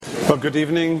Well, good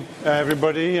evening,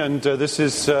 everybody, and this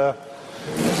is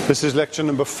lecture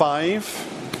number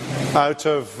 5 out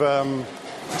of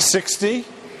 60.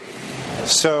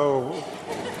 So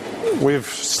we've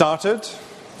started,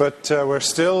 but we're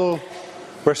still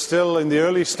in the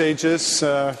early stages.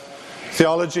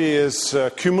 Theology is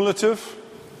cumulative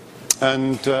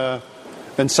and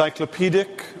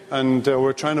encyclopedic, and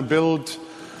we're trying to build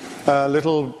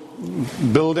little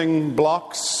building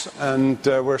blocks, and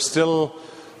we're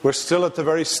still at the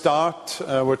very start.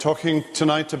 We're talking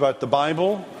tonight about the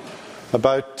Bible.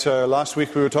 Last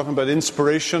week we were talking about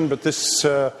inspiration, but this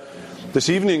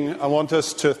evening I want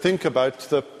us to think about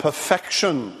the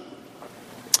perfection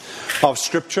of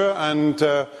Scripture, and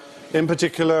in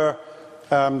particular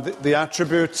the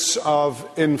attributes of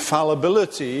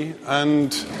infallibility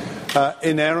and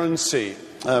inerrancy.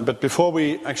 But before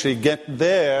we actually get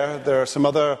there are some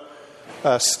other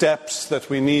steps that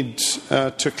we need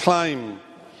to climb.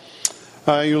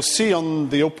 You'll see on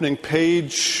the opening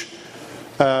page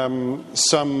some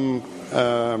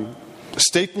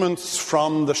statements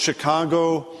from the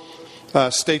Chicago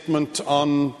Statement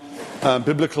on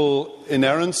Biblical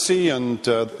Inerrancy, and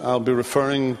I'll be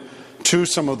referring to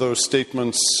some of those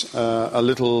statements a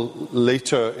little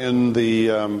later in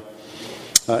the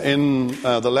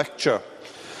lecture.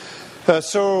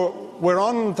 So we're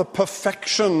on the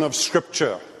perfection of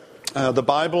Scripture. The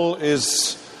Bible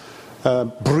is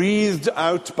breathed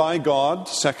out by God,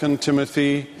 2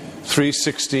 Timothy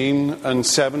 3:16 and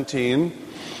 17,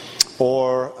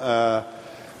 or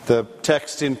the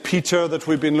text in Peter that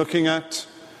we've been looking at,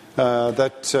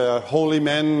 that holy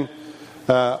men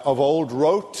of old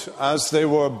wrote as they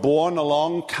were borne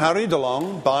along, carried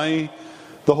along by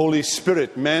the Holy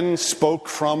Spirit. Men spoke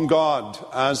from God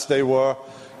as they were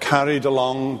carried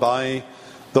along by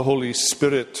the Holy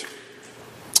Spirit.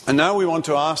 And now we want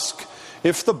to ask,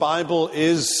 if the Bible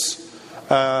is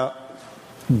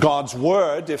God's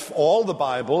Word, if all the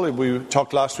Bible, we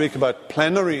talked last week about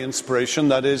plenary inspiration,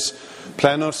 that is,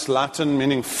 plenus Latin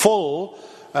meaning full,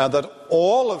 that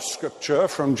all of Scripture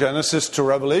from Genesis to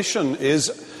Revelation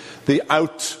is the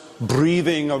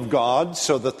out-breathing of God,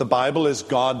 so that the Bible is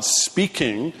God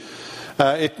speaking,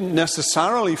 it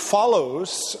necessarily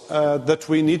follows that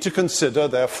we need to consider,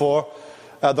 therefore,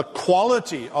 the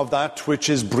quality of that which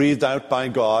is breathed out by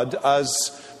God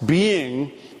as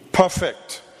being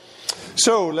perfect.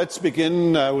 So let's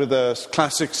begin with a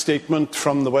classic statement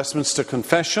from the Westminster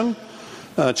Confession,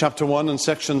 chapter 1 and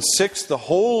section 6. The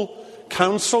whole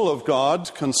counsel of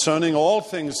God concerning all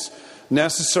things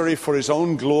necessary for his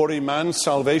own glory, man's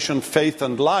salvation, faith,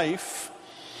 and life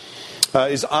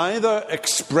is either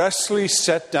expressly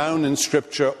set down in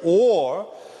Scripture, or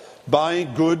by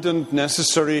good and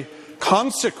necessary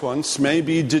consequence may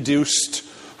be deduced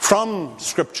from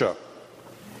Scripture.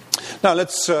 Now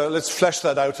let's flesh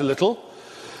that out a little.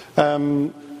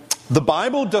 The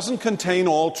Bible doesn't contain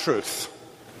all truth.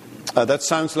 That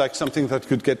sounds like something that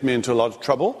could get me into a lot of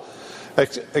trouble,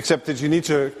 except that you need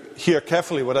to hear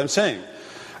carefully what I'm saying.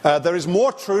 There is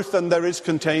more truth than there is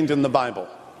contained in the Bible.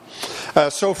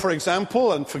 So, for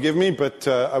example, and forgive me, but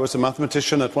I was a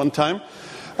mathematician at one time,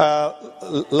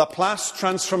 Laplace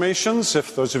transformations,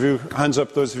 if those of you, hands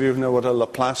up those of you who know what a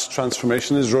Laplace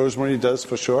transformation is. Rosemary does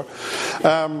for sure.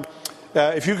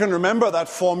 If you can remember that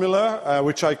formula,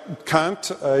 which I can't,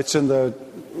 it's in the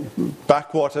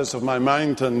backwaters of my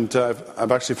mind, and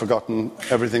I've actually forgotten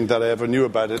everything that I ever knew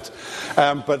about it.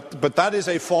 But that is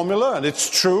a formula, and it's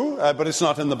true, but it's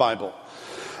not in the Bible.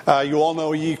 You all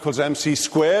know E equals mc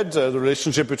squared, the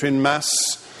relationship between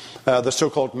mass, the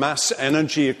so-called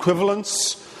mass-energy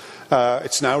equivalence.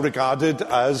 It's now regarded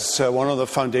as one of the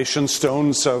foundation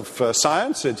stones of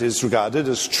science. It is regarded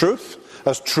as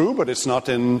true, but it's not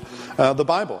in the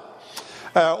Bible.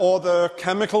 Or the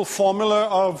chemical formula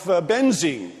of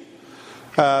benzene,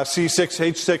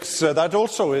 C6H6, that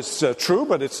also is true,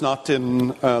 but it's not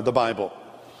in the Bible.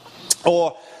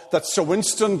 Or that Sir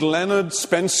Winston Leonard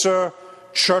Spencer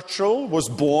Churchill was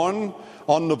born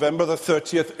on November the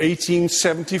 30th,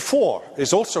 1874,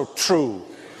 is also true,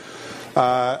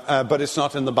 but it's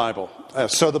not in the Bible.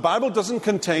 So the Bible doesn't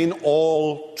contain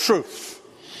all truth.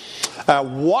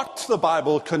 What the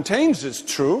Bible contains is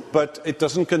true, but it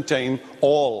doesn't contain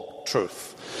all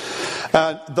truth.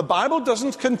 The Bible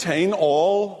doesn't contain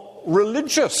all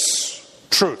religious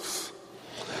truth,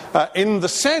 in the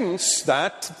sense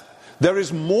that there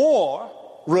is more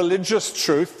religious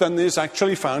truth than is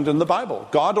actually found in the Bible.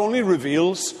 God only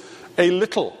reveals a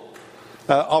little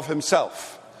of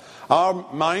himself. Our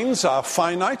minds are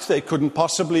finite. They couldn't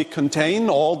possibly contain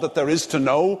all that there is to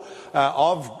know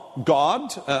of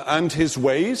God and his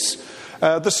ways.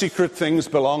 The secret things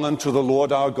belong unto the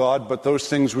Lord our God, but those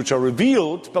things which are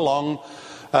revealed belong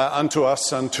unto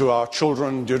us and to our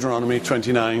children, Deuteronomy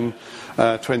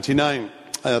 29:29.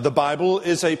 The Bible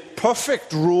is a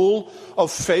perfect rule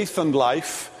of faith and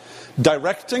life,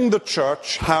 directing the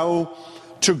church how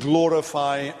to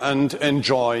glorify and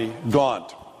enjoy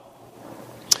God.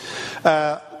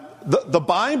 The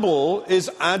Bible is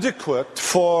adequate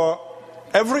for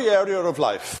every area of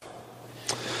life.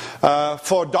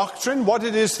 For doctrine, what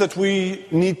it is that we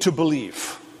need to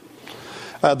believe.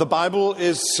 The Bible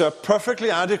is perfectly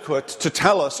adequate to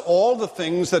tell us all the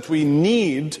things that we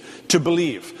need to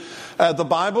believe. The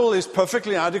Bible is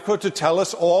perfectly adequate to tell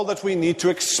us all that we need to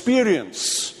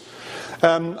experience.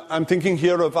 I'm thinking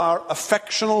here of our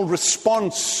affectional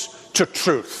response to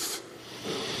truth.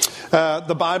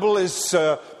 The Bible is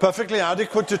perfectly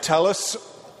adequate to tell us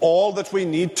all that we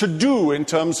need to do in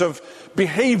terms of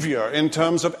behavior, in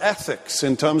terms of ethics,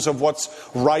 in terms of what's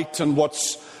right and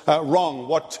what's wrong,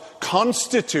 what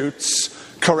constitutes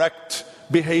correct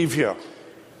behavior.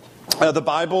 The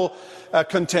Bible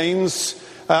contains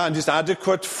and is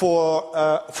adequate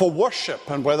for worship,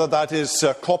 and whether that is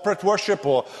corporate worship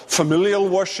or familial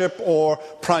worship or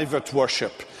private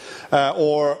worship,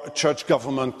 or church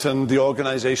government and the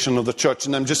organization of the church.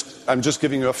 And I'm just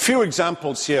giving you a few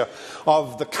examples here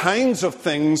of the kinds of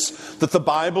things that the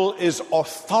Bible is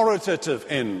authoritative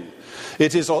in.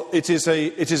 It is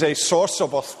a source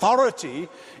of authority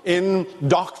in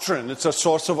doctrine. It's a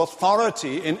source of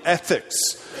authority in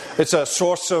ethics. It's a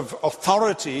source of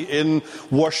authority in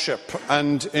worship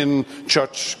and in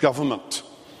church government.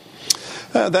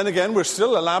 Then again, we're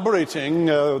still elaborating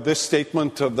this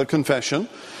statement of the confession.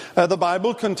 The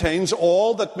Bible contains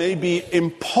all that may be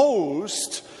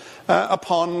imposed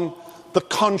upon the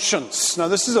conscience. Now,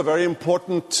 this is a very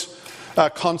important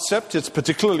concept. It's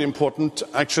particularly important,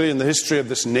 actually, in the history of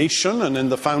this nation and in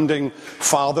the founding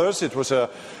fathers. It was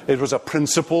a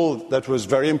principle that was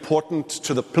very important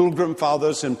to the Pilgrim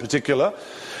Fathers in particular.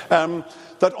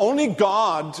 That only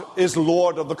God is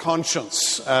Lord of the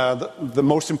conscience. The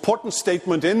most important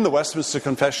statement in the Westminster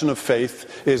Confession of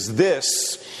Faith is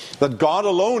this: that God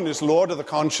alone is Lord of the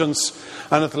conscience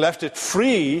and hath left it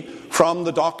free from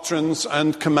the doctrines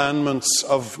and commandments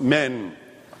of men.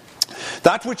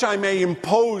 That which I may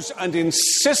impose and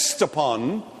insist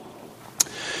upon,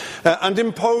 and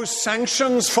impose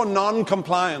sanctions for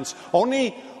non-compliance,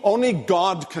 only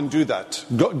God can do that.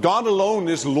 God alone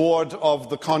is Lord of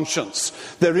the conscience.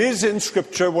 There is in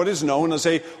Scripture what is known as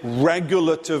a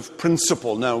regulative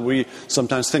principle. Now, we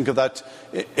sometimes think of that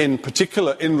in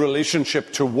particular in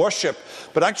relationship to worship,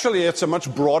 but actually it's a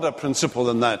much broader principle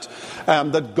than that.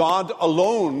 That God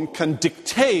alone can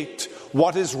dictate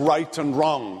what is right and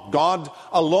wrong. God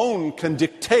alone can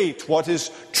dictate what is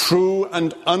true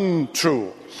and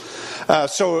untrue.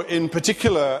 So in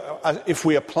particular, if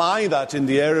we apply that in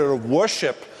the area of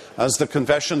worship, as the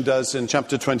confession does in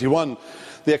chapter 21,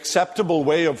 the acceptable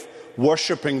way of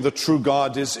worshipping the true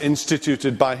God is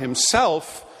instituted by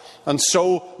himself and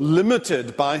so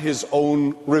limited by his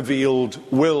own revealed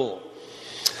will.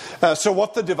 So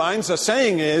what the divines are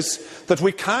saying is that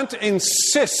we can't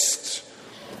insist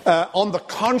on the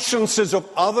consciences of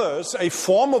others a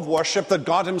form of worship that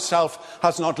God himself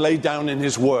has not laid down in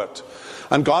his word.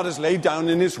 And God has laid down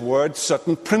in his word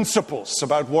certain principles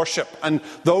about worship. And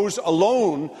those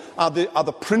alone are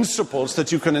the principles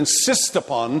that you can insist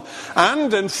upon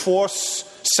and enforce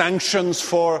sanctions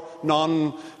for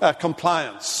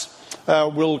non-compliance.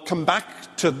 We'll come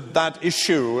back to that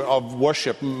issue of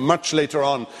worship much later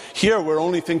on. Here we're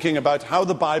only thinking about how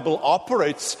the Bible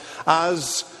operates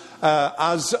as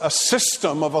a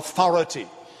system of authority.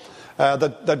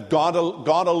 That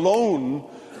God alone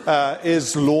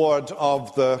is Lord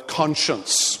of the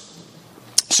conscience.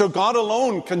 So God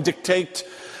alone can dictate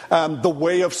the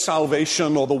way of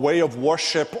salvation or the way of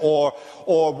worship or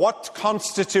what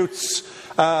constitutes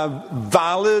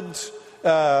valid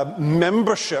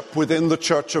membership within the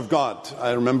Church of God.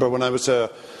 I remember when I was a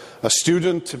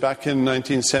student back in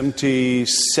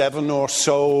 1977 or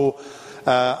so,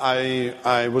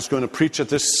 I was going to preach at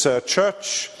this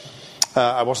church.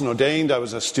 I wasn't ordained, I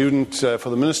was a student for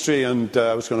the ministry, and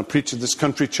I was going to preach at this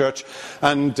country church.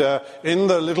 And in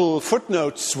the little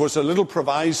footnotes was a little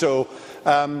proviso,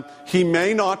 he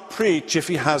may not preach if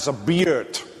he has a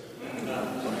beard.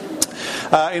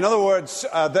 In other words,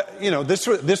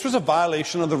 this was a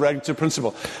violation of the regulative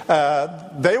principle.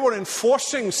 They were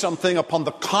enforcing something upon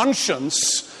the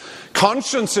consciences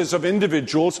of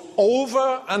individuals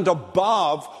over and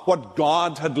above what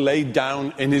God had laid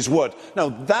down in his word. Now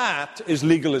that is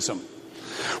legalism.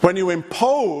 when you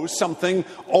impose something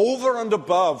over and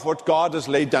above what God has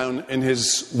laid down in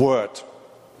His Word.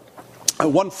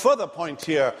 One further point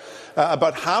here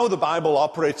about how the Bible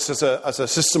operates as a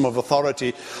system of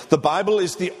authority. The Bible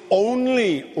is the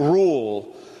only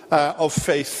rule of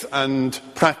faith and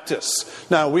practice.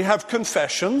 Now, we have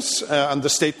confessions, and the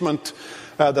statement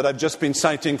that I've just been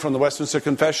citing from the Westminster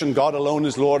Confession, God alone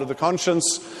is Lord of the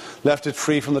conscience, left it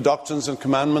free from the doctrines and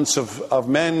commandments of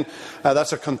men.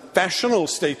 That's a confessional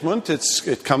statement.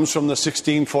 It comes from the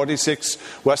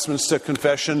 1646 Westminster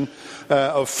Confession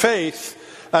of Faith.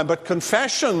 But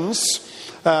confessions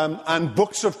and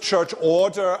books of church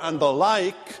order and the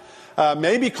like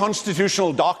may be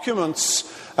constitutional documents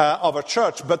of a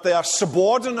church, but they are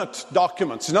subordinate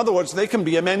documents. In other words, they can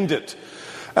be amended.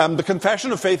 The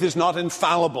Confession of Faith is not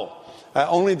infallible.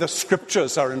 Only the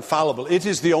Scriptures are infallible. It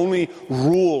is the only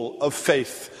rule of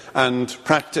faith and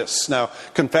practice. Now,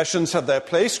 confessions have their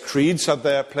place, creeds have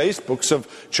their place, books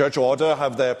of church order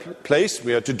have their place.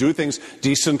 We are to do things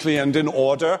decently and in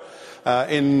order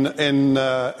in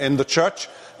the church,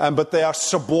 but they are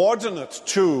subordinate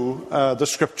to the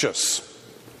Scriptures.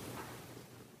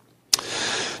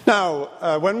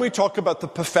 Now, when we talk about the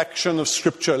perfection of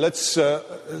Scripture, let's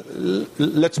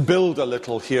build a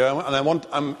little here, and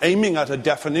I'm aiming at a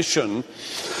definition.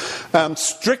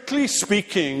 Strictly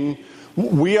speaking,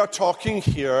 we are talking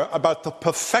here about the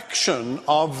perfection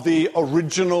of the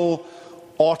original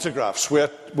autographs.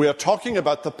 We are talking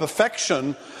about the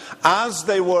perfection as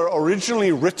they were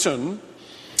originally written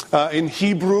in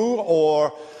Hebrew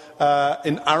or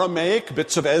in Aramaic.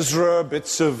 Bits of Ezra,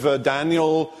 bits of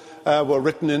Daniel were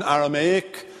written in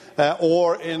Aramaic,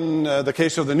 or in the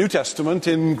case of the New Testament,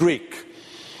 in Greek.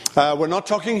 We're not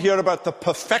talking here about the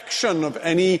perfection of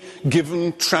any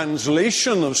given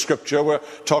translation of Scripture. We're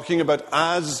talking about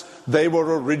as they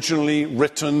were originally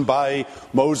written by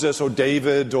Moses or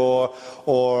David or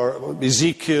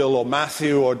Ezekiel or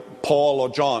Matthew or Paul or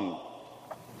John.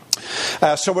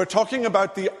 So we're talking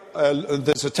about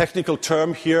there's a technical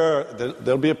term here.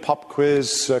 There'll be a pop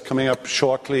quiz coming up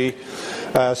shortly,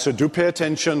 so do pay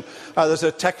attention. There's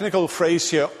a technical phrase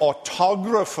here,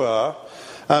 autographer,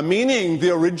 meaning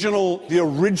the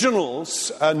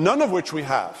originals, none of which we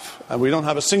have. We don't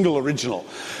have a single original.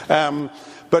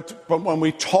 But when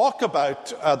we talk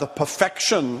about the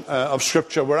perfection of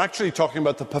Scripture, we're actually talking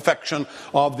about the perfection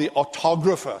of the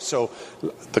autographer. So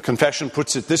the confession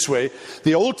puts it this way.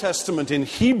 The Old Testament in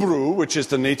Hebrew, which is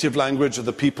the native language of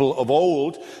the people of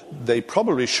old, they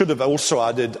probably should have also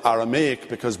added Aramaic,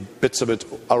 because bits of it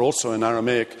are also in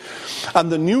Aramaic.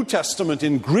 And the New Testament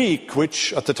in Greek,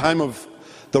 which at the time of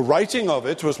the writing of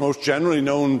it was most generally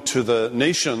known to the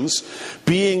nations,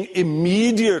 being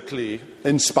immediately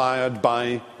inspired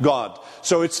by God.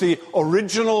 So it's the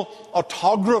original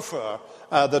autographer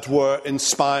that were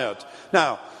inspired.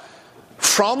 Now,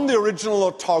 from the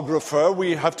original autographer,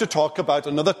 we have to talk about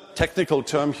another technical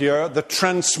term here, the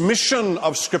transmission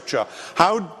of Scripture.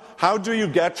 How do you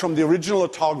get from the original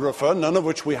autographer, none of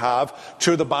which we have,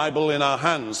 to the Bible in our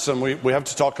hands? And we have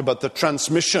to talk about the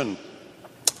transmission.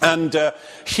 And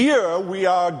here we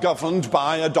are governed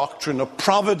by a doctrine of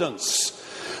providence.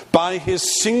 By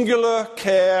His singular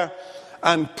care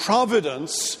and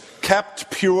providence, kept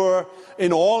pure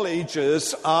in all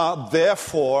ages, are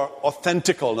therefore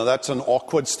authentical. Now that's an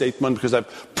awkward statement because I've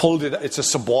pulled it. It's a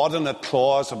subordinate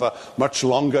clause of a much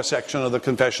longer section of the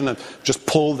confession, and just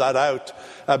pulled that out.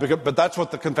 But that's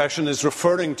what the confession is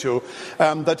referring to.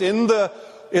 That in the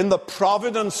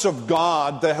providence of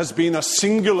God, there has been a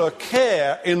singular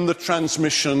care in the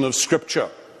transmission of Scripture.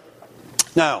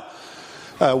 Now,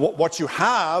 what you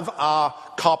have are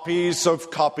copies of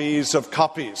copies of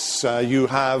copies. You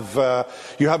have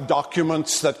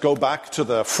documents that go back to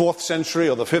the 4th century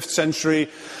or the 5th century,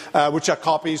 which are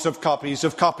copies of copies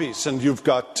of copies. And you've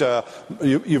got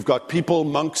people,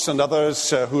 monks and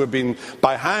others, who have been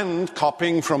by hand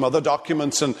copying from other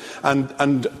documents,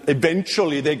 and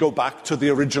eventually they go back to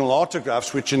the original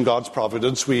autographs, which in God's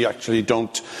providence we actually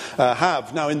don't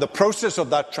have. Now, in the process of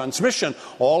that transmission,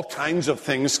 all kinds of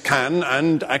things can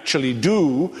and actually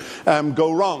do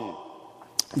go wrong.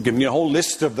 I'm giving you a whole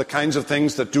list of the kinds of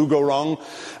things that do go wrong.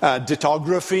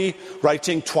 Ditography,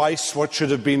 writing twice what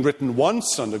should have been written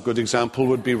once, and a good example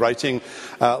would be writing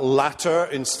latter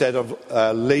instead of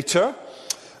later.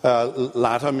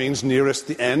 Latter means nearest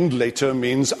the end, later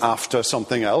means after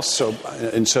something else, so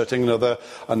inserting another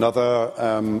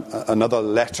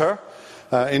letter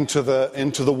into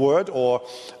the word, or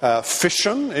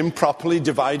fission, improperly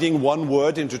dividing one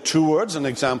word into two words. An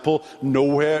example,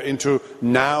 nowhere into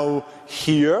now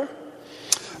here.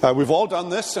 We've all done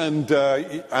this, and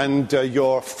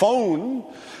your phone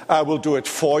will do it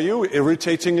for you,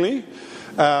 irritatingly,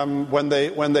 when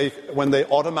they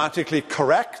automatically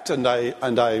correct, and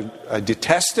I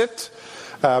detest it.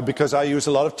 Because I use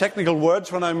a lot of technical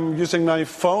words when I'm using my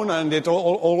phone, and it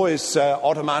always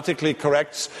automatically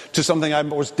corrects to something I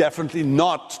was definitely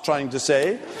not trying to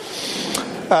say.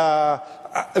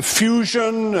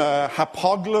 Fusion,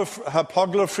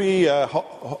 hypography,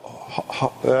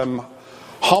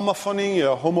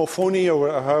 homophony,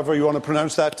 or however you want to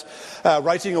pronounce that.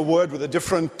 Writing a word with a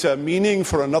different meaning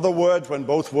for another word when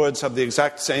both words have the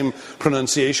exact same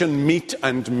pronunciation. Meat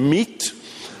and meat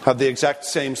have the exact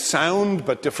same sound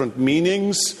but different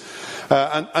meanings,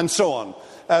 and so on.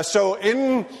 So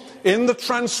in the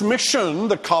transmission,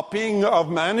 the copying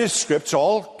of manuscripts,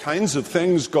 all kinds of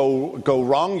things go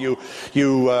wrong. You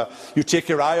take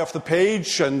your eye off the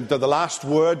page, and the last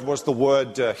word was the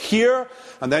word here,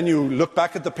 and then you look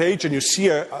back at the page and you see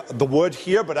the word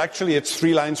here, but actually it's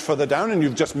 3 lines further down, and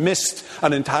you've just missed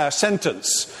an entire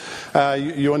sentence.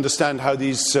 You understand how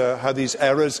these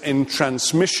errors in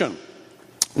transmission.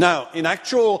 Now, in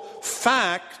actual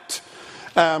fact,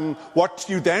 what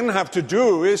you then have to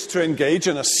do is to engage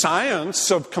in a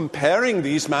science of comparing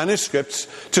these manuscripts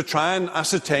to try and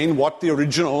ascertain what the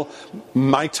original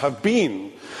might have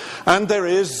been. And there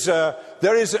is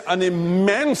an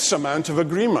immense amount of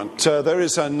agreement. There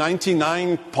is a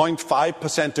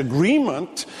 99.5%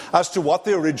 agreement as to what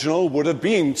the original would have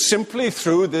been, simply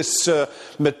through this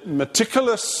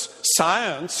meticulous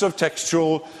science of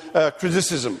textual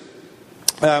criticism.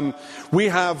 We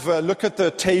have, look at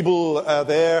the table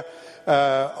there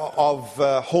of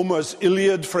Homer's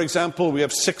Iliad, for example. We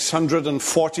have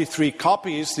 643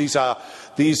 copies. These are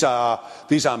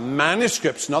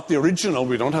manuscripts, not the original.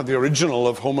 We don't have the original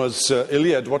of Homer's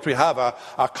Iliad. What we have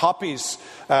are copies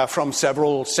from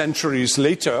several centuries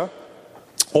later,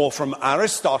 or from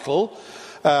Aristotle.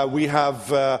 We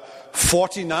have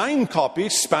 49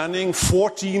 copies spanning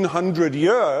 1,400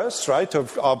 years, right,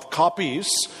 of copies.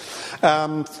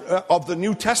 Of the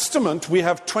New Testament, we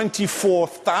have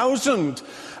 24,000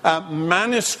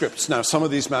 manuscripts. Now, some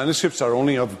of these manuscripts are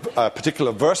only of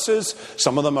particular verses.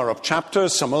 Some of them are of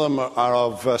chapters. Some of them are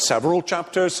of several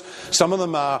chapters. Some of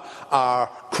them are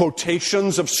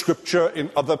quotations of Scripture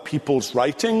in other people's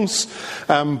writings.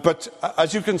 But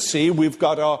as you can see, we've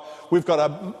got a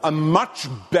much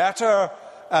better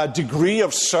degree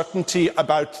of certainty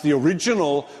about the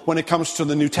original when it comes to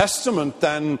the New Testament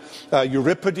than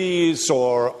Euripides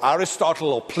or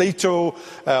Aristotle or Plato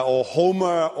or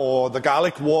Homer or the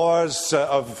Gallic Wars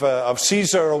of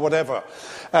Caesar or whatever.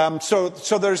 So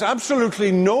there's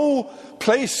absolutely no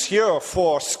place here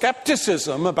for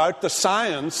skepticism about the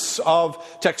science of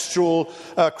textual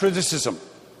criticism.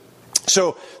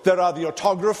 So there are the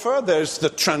autographer, there's the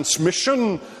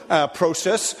transmission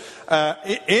process,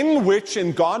 in which,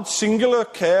 in God's singular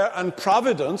care and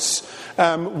providence,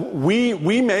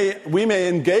 we may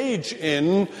engage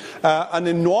in an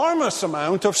enormous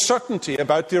amount of certainty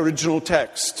about the original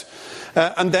text.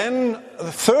 And then,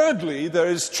 thirdly, there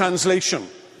is translation.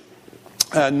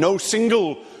 No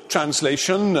single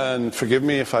translation, and forgive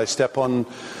me if I step on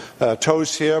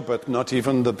toes here, but not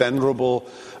even the venerable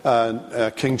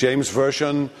King James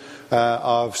Version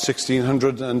of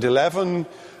 1611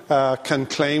 can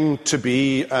claim to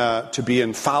be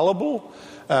infallible,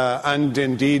 and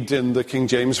indeed in the King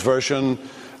James Version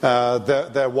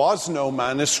there was no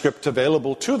manuscript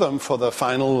available to them for the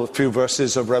final few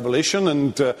verses of Revelation,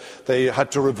 and they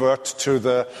had to revert to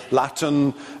the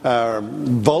Latin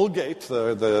Vulgate,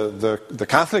 the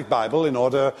Catholic Bible, in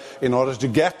order to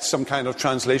get some kind of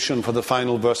translation for the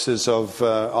final verses of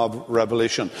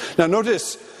Revelation. Now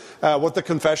notice what the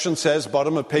confession says,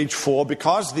 bottom of page 4,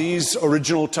 because these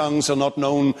original tongues are not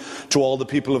known to all the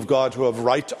people of God who have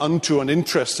right unto an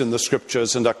interest in the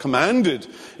Scriptures and are commanded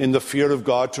in the fear of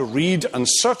God to read and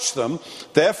search them,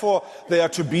 therefore they are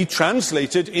to be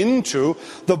translated into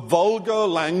the vulgar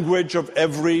language of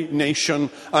every nation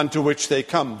unto which they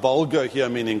come. Vulgar here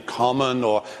meaning common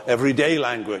or everyday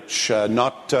language,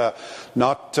 not a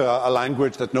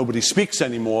language that nobody speaks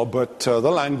anymore, but the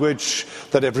language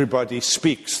that everybody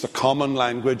speaks, the common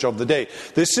language of the day.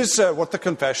 This is what the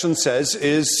confession says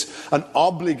is an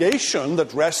obligation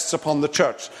that rests upon the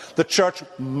church. The church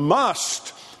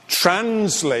must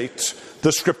translate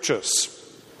the Scriptures.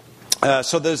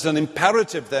 So there's an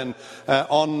imperative then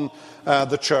on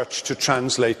the church to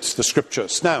translate the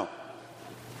Scriptures. Now,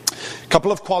 a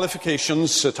couple of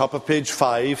qualifications, top of page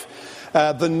 5.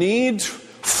 The need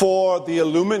for the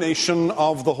illumination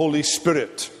of the Holy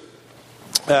Spirit.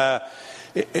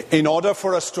 In order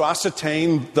for us to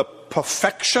ascertain the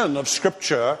perfection of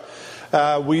Scripture,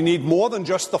 we need more than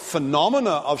just the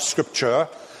phenomena of Scripture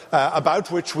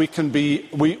about which we can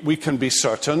be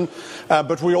certain,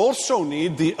 but we also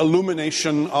need the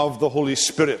illumination of the Holy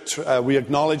Spirit. We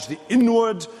acknowledge the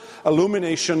inward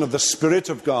illumination of the Spirit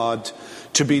of God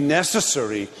to be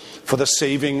necessary for the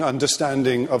saving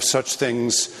understanding of such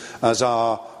things as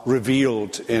are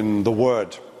revealed in the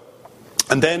Word.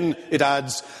 And then it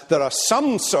adds, there are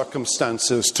some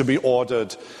circumstances to be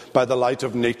ordered by the light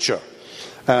of nature.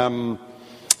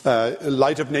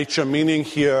 Light of nature meaning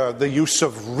here the use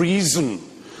of reason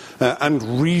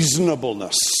and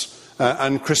reasonableness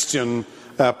and Christian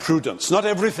prudence. Not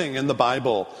everything in the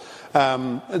Bible.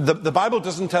 The Bible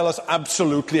doesn't tell us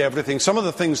absolutely everything. Some of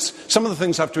the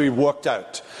things have to be worked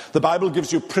out. The Bible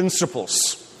gives you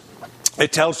principles.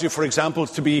 It tells you, for example,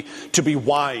 to be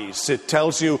wise. It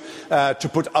tells you to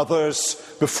put others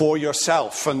before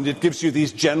yourself, and it gives you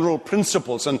these general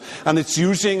principles. And it's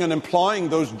using and employing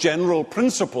those general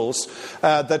principles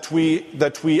that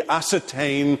we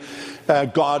ascertain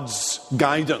God's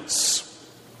guidance.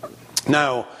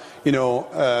 Now,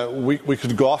 we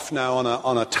could go off now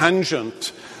on a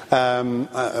tangent.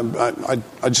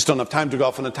 I just don't have time to go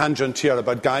off on a tangent here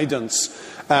about guidance.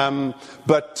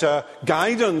 But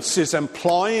guidance is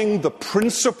employing the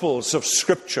principles of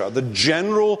Scripture, the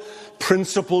general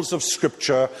principles of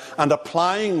Scripture, and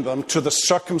applying them to the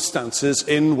circumstances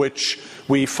in which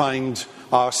we find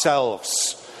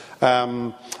ourselves.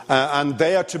 And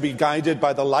they are to be guided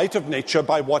by the light of nature,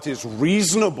 by what is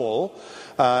reasonable,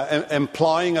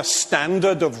 employing a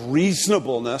standard of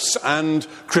reasonableness and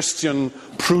Christian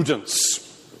prudence.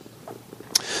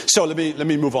 So let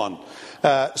me move on.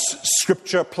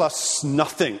 Scripture plus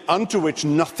nothing, unto which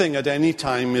nothing at any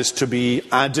time is to be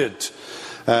added.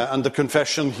 And the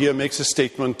confession here makes a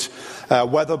statement,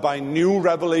 whether by new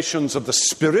revelations of the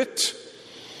Spirit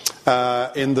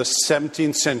in the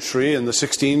 17th century, in the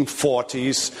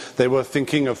 1640s, they were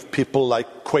thinking of people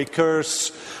like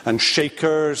Quakers and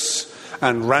Shakers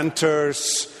and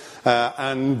Ranters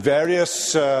and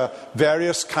various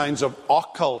kinds of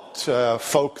occult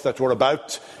folk that were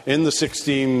about in the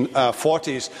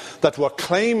 1640s that were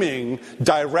claiming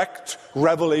direct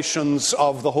revelations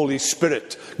of the Holy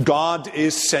Spirit. God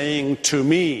is saying to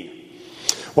me.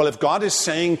 Well, if God is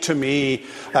saying to me,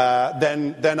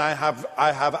 then I have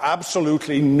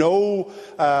absolutely no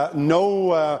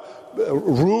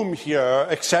room here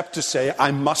except to say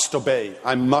I must obey,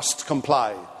 I must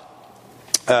comply.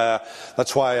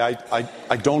 That's why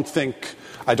I don't think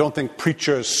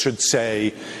preachers should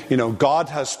say, God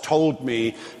has told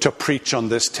me to preach on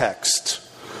this text.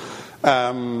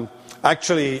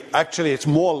 Actually, it's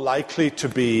more likely to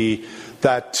be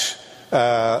that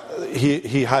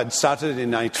he had Saturday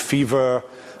night fever.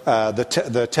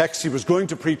 The text he was going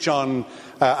to preach on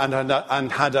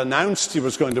and had announced he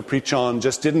was going to preach on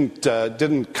just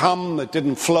didn't come, it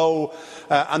didn't flow,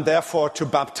 and therefore to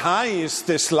baptize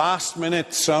this last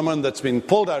minute sermon that's been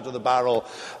pulled out of the barrel,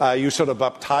 you sort of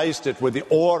baptized it with the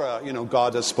aura,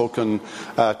 God has spoken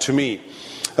to me.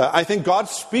 I think God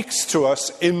speaks to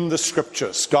us in the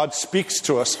Scriptures. God speaks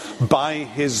to us by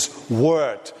His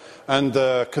Word. And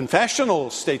the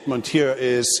confessional statement here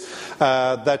is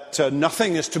that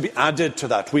nothing is to be added to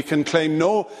that. We can claim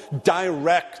no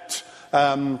direct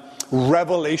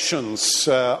revelations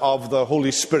of the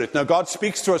Holy Spirit. Now, God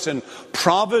speaks to us in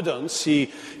providence.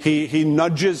 He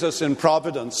nudges us in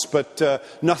providence, but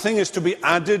nothing is to be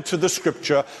added to the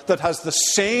Scripture that has the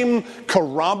same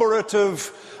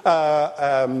corroborative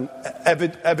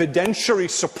evidentiary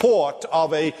support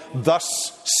of a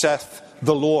 "thus saith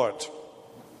the Lord."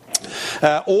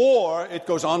 Or it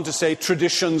goes on to say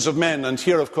traditions of men. And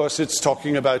here, of course, it's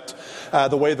talking about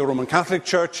the way the Roman Catholic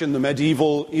Church in the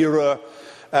medieval era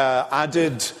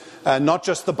added not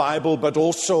just the Bible, but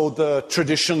also the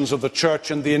traditions of the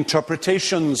church and the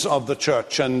interpretations of the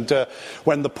church. And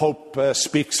when the Pope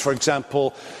speaks, for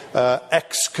example,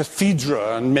 ex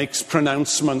cathedra, and makes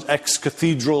pronouncements, ex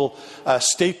cathedral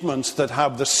statements that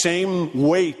have the same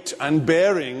weight and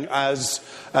bearing as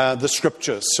the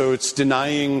Scriptures. So it's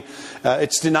denying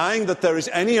that there is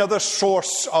any other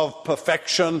source of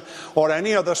perfection or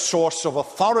any other source of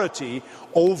authority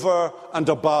over and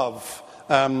above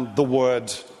the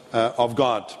Word of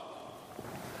God.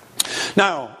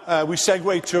 Now, we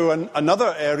segue to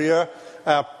another area,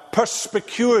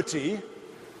 perspicuity.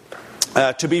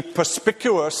 To be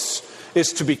perspicuous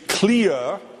is to be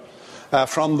clear,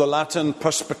 from the Latin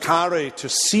perspicare, to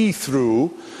see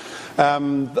through.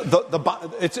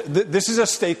 This is a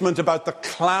statement about the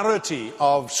clarity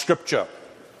of Scripture.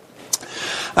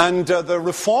 And the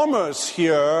reformers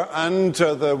here and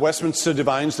the Westminster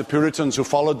divines, the Puritans who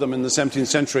followed them in the 17th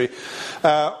century,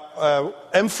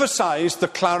 emphasized the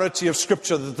clarity of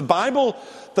Scripture, that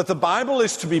the Bible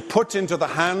is to be put into the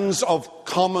hands of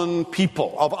common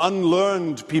people, of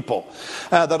unlearned people,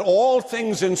 that all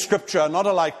things in Scripture are not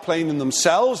alike plain in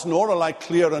themselves, nor alike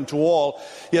clear unto all,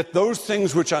 yet those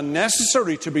things which are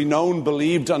necessary to be known,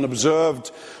 believed, and observed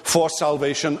for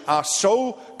salvation are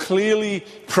so clearly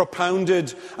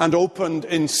propounded and opened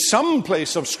in some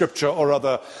place of Scripture or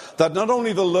other, that not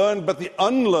only the learned but the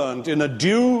unlearned, in a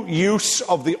due use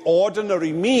of the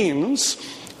ordinary means,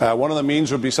 one of the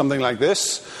means would be something like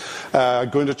this: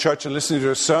 going to church and listening to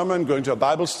a sermon, going to a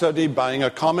Bible study, buying a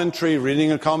commentary,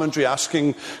 reading a commentary,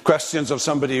 asking questions of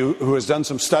somebody who has done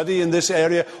some study in this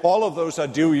area. All of those are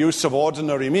due use of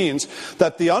ordinary means,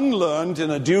 that the unlearned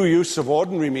in a due use of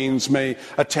ordinary means may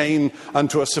attain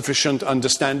unto a sufficient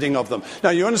understanding of them. Now,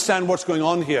 you understand what's going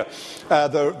on here.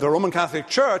 The Roman Catholic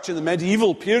Church in the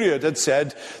medieval period had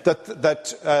said that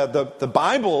the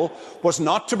Bible was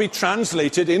not to be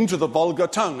translated into the vulgar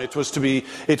tongue. It was to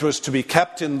be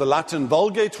kept in the Latin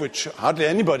Vulgate, which hardly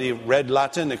anybody read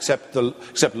Latin except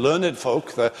learned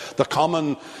folk. The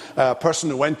common person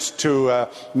who went to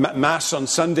Mass on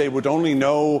Sunday would only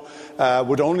know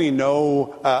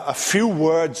a few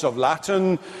words of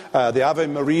Latin, the Ave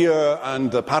Maria and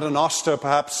the Pater Noster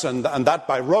perhaps, and that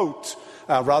by rote,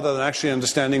 rather than actually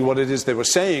understanding what it is they were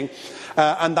saying.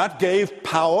 And that gave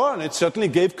power, and it certainly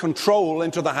gave control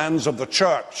into the hands of the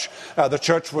church. The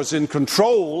church was in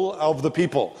control of the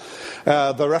people.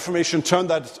 The Reformation turned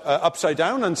that upside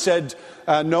down and said,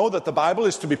 no, that the Bible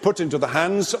is to be put into the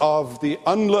hands of the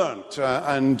unlearned.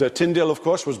 And Tyndale, of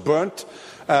course, was burnt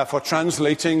for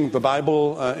translating the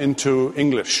Bible into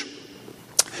English.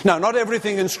 Now, not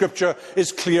everything in Scripture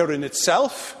is clear in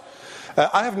itself.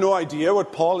 I have no idea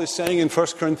what Paul is saying in 1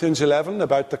 Corinthians 11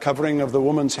 about the covering of the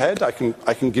woman's head. I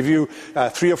can give you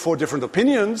 3 or 4 different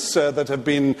opinions that have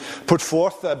been put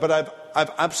forth, but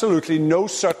I've absolutely no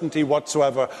certainty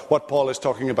whatsoever what Paul is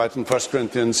talking about in 1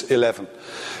 Corinthians 11.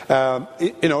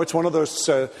 It's one of those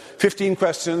 15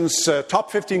 questions,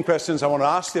 top 15 questions I want to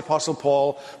ask the Apostle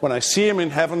Paul when I see him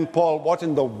in heaven. Paul, what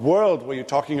in the world were you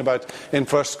talking about in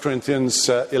 1 Corinthians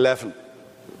 11?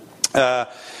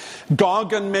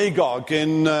 Gog and Magog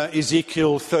in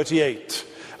Ezekiel 38.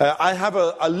 I have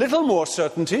a little more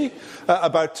certainty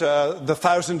about the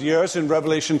 1,000 years in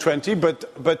Revelation 20,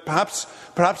 but perhaps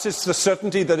it's the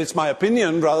certainty that it's my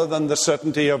opinion rather than the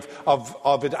certainty of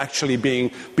it actually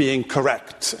being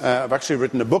correct. I've actually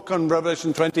written a book on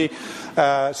Revelation 20,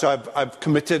 so I've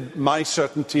committed my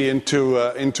certainty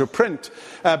into print.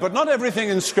 But not everything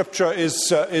in Scripture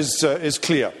is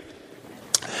clear.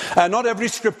 Not every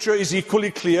Scripture is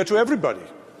equally clear to everybody.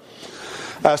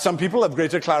 Some people have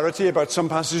greater clarity about some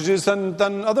passages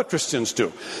than other Christians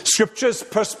do. Scripture's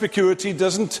perspicuity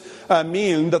doesn't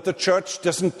mean that the church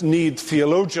doesn't need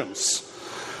theologians.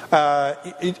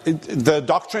 The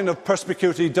doctrine of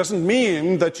perspicuity doesn't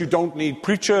mean that you don't need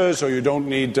preachers or you don't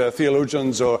need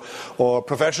theologians or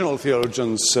professional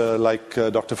theologians like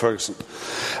Dr. Ferguson.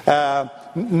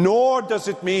 Nor does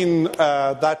it mean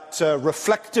that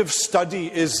reflective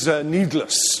study is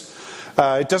needless.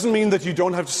 It doesn't mean that you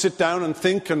don't have to sit down and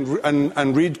think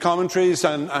and read commentaries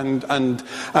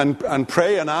and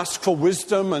pray and ask for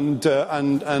wisdom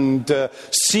and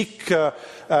seek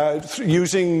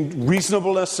using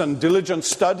reasonableness and diligent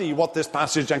study what this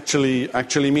passage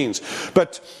actually means.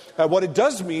 But what it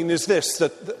does mean is this: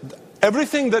 that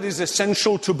everything that is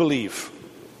essential to believe,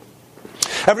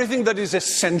 everything that is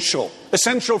essential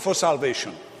for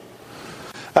salvation,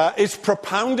 is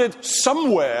propounded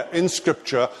somewhere in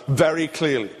Scripture very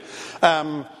clearly.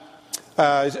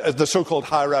 The so-called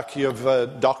hierarchy of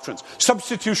doctrines.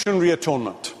 Substitutionary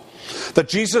atonement. That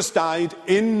Jesus died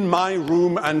in my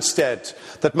room and stead.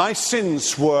 That my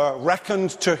sins were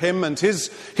reckoned to him and his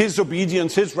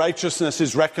obedience, his righteousness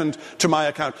is reckoned to my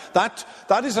account.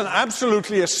 That is an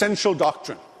absolutely essential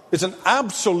doctrine. It's an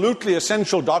absolutely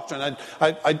essential doctrine.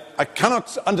 I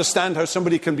cannot understand how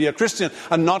somebody can be a Christian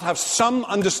and not have some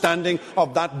understanding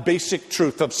of that basic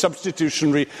truth of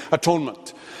substitutionary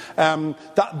atonement.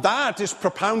 That is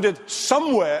propounded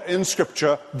somewhere in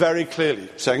Scripture very clearly.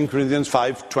 2 Corinthians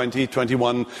 5, 20,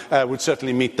 21 would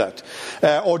certainly meet that.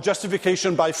 Or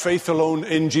justification by faith alone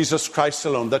in Jesus Christ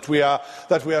alone. That we are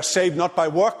saved not by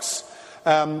works,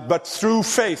 but through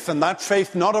faith, and that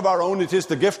faith not of our own, it is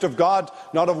the gift of God,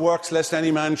 not of works, lest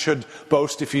any man should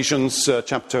boast, Ephesians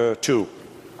chapter 2.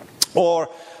 Or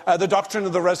the doctrine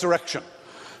of the resurrection.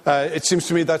 It seems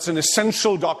to me that's an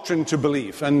essential doctrine to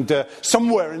believe, and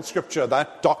somewhere in Scripture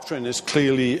that doctrine is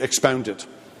clearly expounded.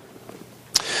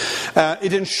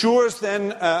 It ensures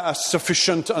then a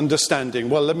sufficient understanding.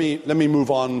 Well, let me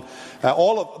move on.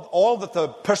 All that the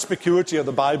perspicuity of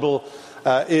the Bible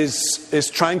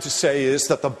is trying to say is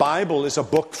that the Bible is a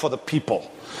book for the people.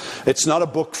 It's not a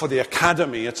book for the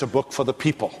academy, it's a book for the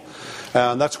people.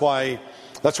 And that's why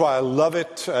I love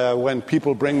it when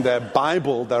people bring their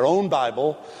Bible, their own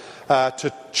Bible,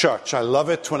 to church. I love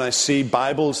it when I see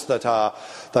Bibles that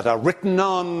are written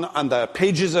on and the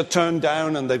pages are turned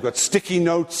down and they've got sticky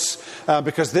notes,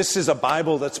 because this is a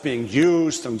Bible that's being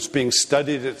used and it's being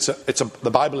studied.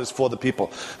 The Bible is for the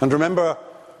people. And remember,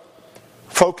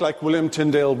 folk like William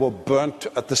Tyndale were burnt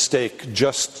at the stake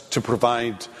just to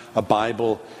provide a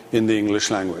Bible in the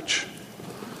English language.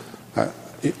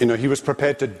 He was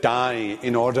prepared to die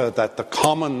in order that the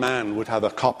common man would have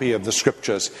a copy of the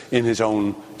Scriptures in his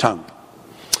own tongue.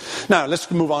 Now,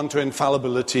 let's move on to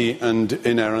infallibility and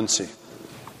inerrancy.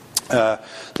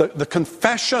 The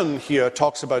confession here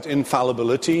talks about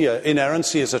infallibility.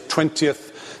 Inerrancy is a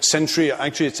 20th century,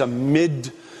 actually it's a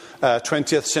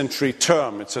mid-20th century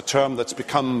term. It's a term that's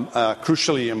become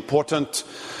crucially important.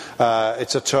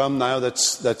 It's a term now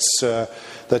that's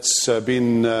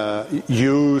been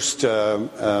used.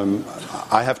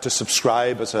 I have to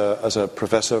subscribe as a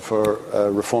professor for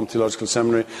Reformed Theological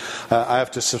Seminary. I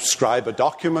have to subscribe a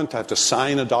document. I have to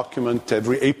sign a document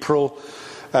every April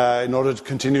in order to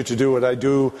continue to do what I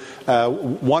do.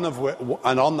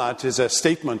 And on that is a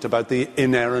statement about the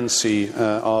inerrancy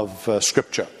of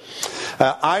Scripture.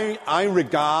 I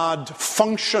regard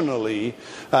functionally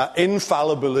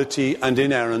infallibility and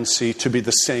inerrancy to be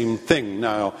the same thing.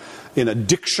 Now, in a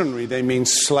dictionary, they mean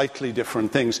slightly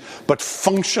different things. But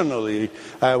functionally,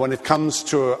 when it comes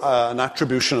to an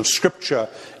attribution of Scripture,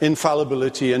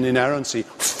 infallibility and inerrancy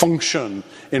function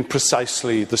in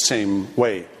precisely the same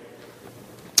way.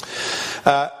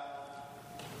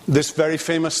 This very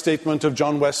famous statement of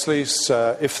John Wesley's,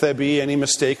 if there be any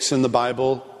mistakes in the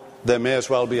Bible, there may as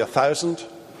well be 1,000.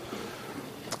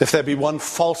 If there be one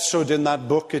falsehood in that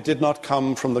book, it did not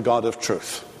come from the God of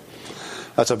truth.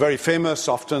 That's a very famous,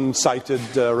 often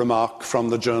cited remark from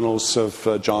the journals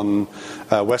of John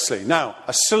Wesley. Now,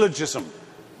 a syllogism.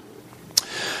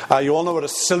 You all know what a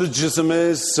syllogism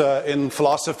is in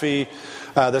philosophy.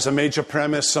 There's a major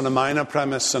premise and a minor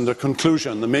premise and a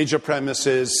conclusion. The major premise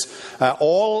is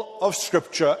all of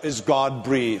Scripture is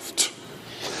God-breathed.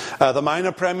 The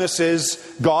minor premise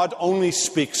is God only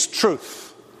speaks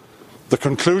truth. The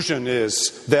conclusion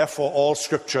is, therefore, all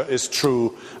Scripture is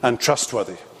true and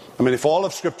trustworthy. I mean, if all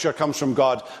of Scripture comes from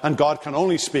God and God can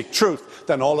only speak truth,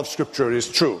 then all of Scripture is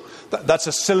true. That's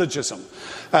a syllogism.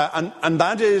 And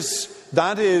that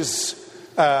is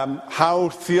how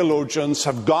theologians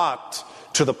have got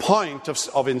to the point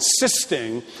of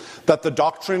insisting that the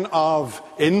doctrine of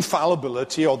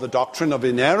infallibility or the doctrine of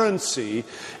inerrancy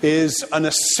is an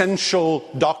essential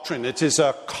doctrine. It is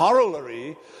a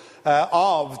corollary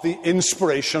of the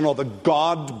inspiration or the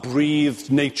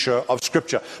God-breathed nature of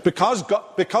Scripture. Because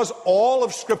all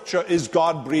of Scripture is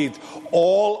God-breathed,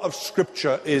 all of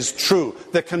Scripture is true.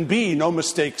 There can be no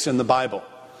mistakes in the Bible.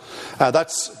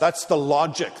 That's the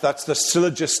logic, that's the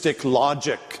syllogistic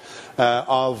logic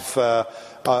of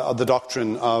the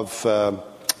doctrine of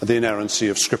the inerrancy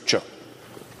of Scripture.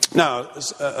 Now,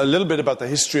 a little bit about the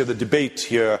history of the debate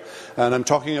here, and I'm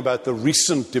talking about the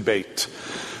recent debate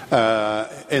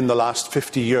in the last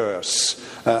 50 years,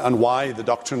 and why the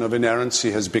doctrine of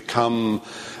inerrancy has become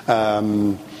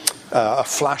a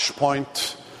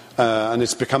flashpoint, and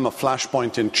it's become a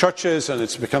flashpoint in churches, and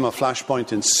it's become a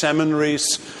flashpoint in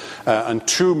seminaries, and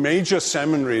two major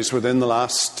seminaries within the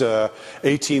last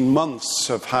 18 months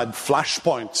have had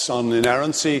flashpoints on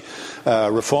inerrancy.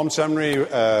 Reformed Seminary,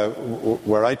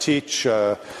 where I teach,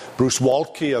 Bruce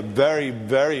Waltke, a very,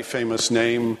 very famous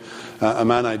name, a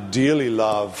man I dearly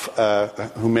love,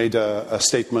 who made a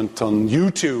statement on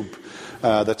YouTube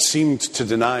that seemed to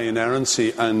deny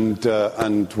inerrancy and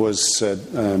was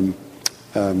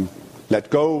let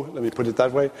go, let me put it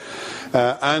that way.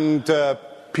 And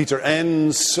Peter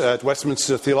Enns at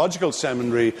Westminster Theological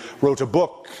Seminary wrote a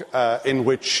book in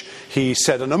which he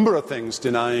said a number of things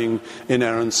denying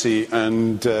inerrancy,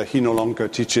 and he no longer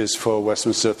teaches for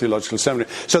Westminster Theological Seminary.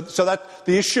 So that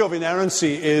the issue of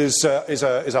inerrancy is a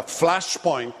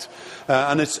flashpoint,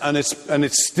 and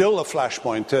it's still a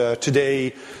flashpoint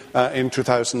today in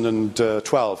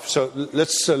 2012. So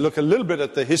let's look a little bit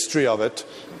at the history of it.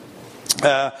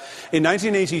 In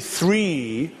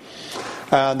 1983.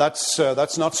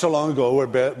 That's not so long ago.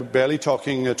 We're barely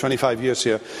talking 25 years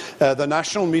here. The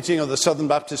National Meeting of the Southern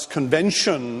Baptist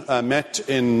Convention met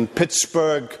in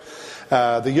Pittsburgh,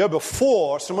 The year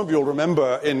before, some of you will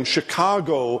remember, in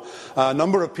Chicago, a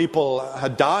number of people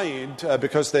had died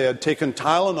because they had taken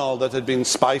Tylenol that had been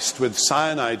spiced with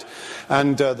cyanide.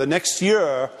 And the next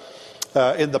year,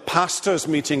 in the pastors'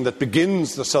 meeting that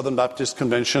begins the Southern Baptist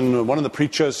Convention, one of the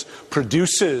preachers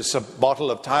produces a bottle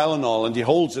of Tylenol and he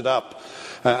holds it up.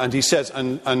 And he says,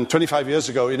 and 25 years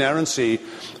ago, inerrancy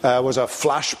was a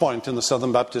flashpoint in the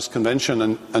Southern Baptist Convention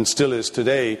and still is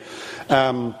today.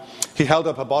 He held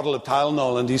up a bottle of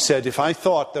Tylenol and he said, if I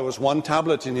thought there was one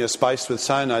tablet in here spiced with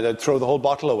cyanide, I'd throw the whole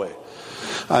bottle away.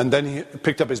 And then he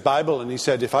picked up his Bible and he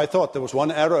said, if I thought there was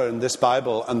one error in this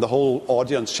Bible and the whole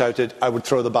audience shouted, I would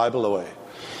throw the Bible away.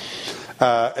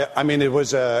 It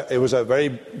was a very,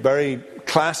 very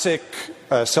classic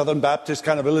Southern Baptist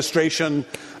kind of illustration,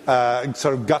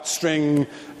 sort of gut string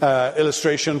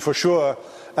illustration for sure.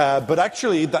 But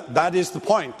actually, that is the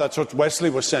point. That's what Wesley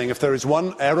was saying. If there is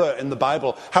one error in the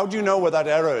Bible, how do you know where that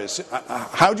error is?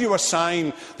 How do you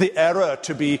assign the error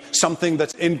to be something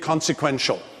that's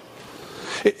inconsequential?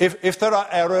 If there are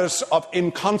errors of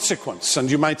inconsequence,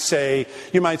 and you might say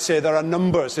there are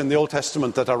numbers in the Old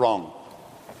Testament that are wrong.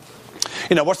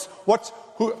 Is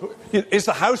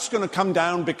the house going to come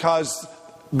down because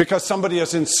somebody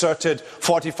has inserted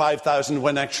 45,000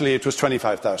 when actually it was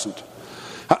 25,000?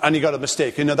 And you got a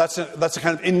mistake. That's a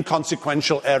kind of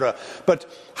inconsequential error. But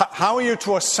how are you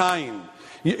to assign?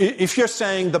 If you're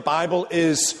saying the Bible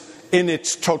is in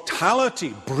its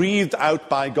totality breathed out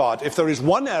by God, if there is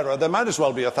one error, there might as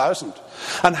well be 1,000.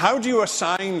 And how do you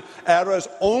assign errors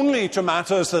only to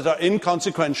matters that are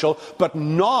inconsequential, but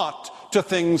not to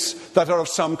things that are of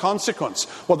some consequence?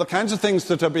 Well, the kinds of things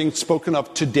that are being spoken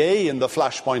of today in the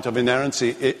flashpoint of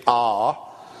inerrancy are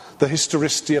the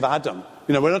historicity of Adam.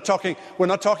 We're not talking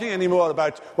anymore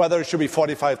about whether it should be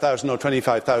 45,000 or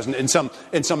 25,000 in some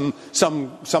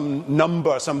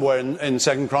number somewhere in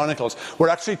 2 Chronicles. We're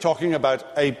actually talking about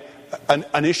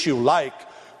an issue like,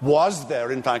 was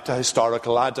there in fact a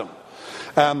historical Adam?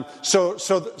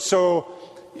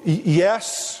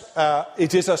 Yes,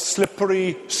 it is a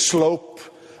slippery slope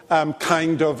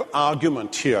kind of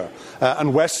argument here.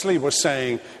 And Wesley was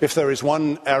saying, if there is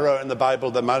one error in the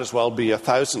Bible, there might as well be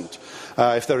 1,000.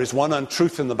 If there is one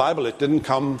untruth in the Bible, it didn't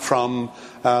come from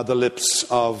the lips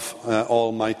of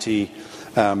Almighty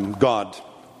God.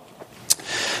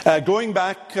 Going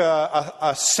back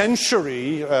a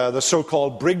century, the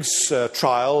so-called Briggs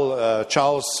trial,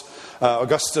 Charles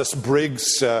Augustus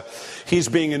Briggs, he's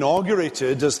being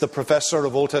inaugurated as the professor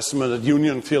of Old Testament at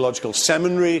Union Theological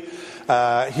Seminary.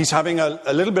 He's having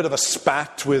a little bit of a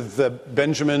spat with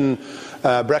Benjamin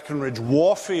Breckinridge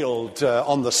Warfield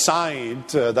on the side.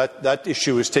 That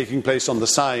issue is taking place on the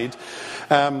side.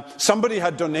 Somebody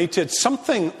had donated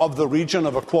something of the region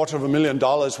of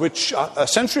 $250,000, which a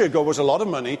century ago was a lot of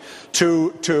money,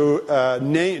 to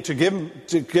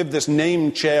give this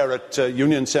named chair at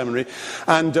Union Seminary.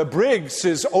 And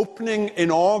Briggs' opening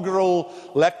inaugural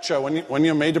lecture, when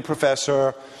you're made a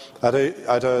professor at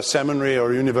a seminary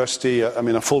or university,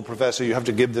 a full professor, you have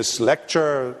to give this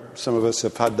lecture. Some of us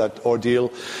have had that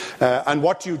ordeal. And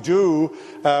what you do,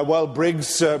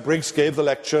 Briggs gave the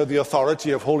lecture, The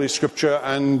Authority of Holy Scripture,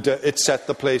 and it set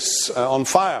the place on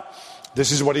fire.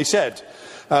 This is what he said.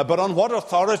 But on what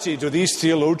authority do these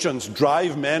theologians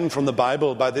drive men from the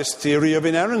Bible by this theory of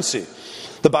inerrancy?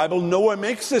 The Bible nowhere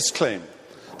makes this claim.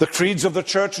 The creeds of the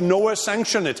church nowhere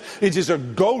sanction it. It is a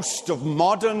ghost of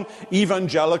modern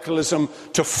evangelicalism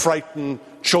to frighten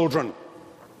children.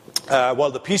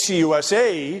 The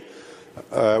PCUSA,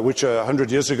 which 100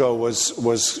 years ago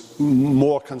was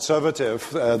more conservative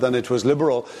than it was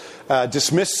liberal,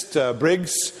 dismissed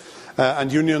Briggs,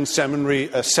 and Union Seminary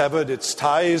severed its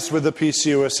ties with the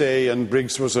PCUSA, and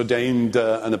Briggs was ordained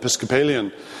an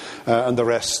Episcopalian, and the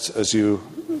rest, as you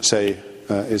say,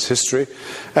 is history.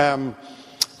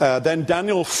 Then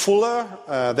Daniel Fuller,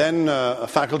 then a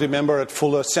faculty member at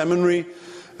Fuller Seminary,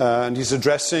 and he's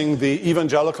addressing the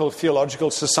Evangelical Theological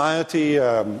Society.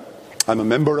 I'm a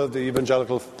member of the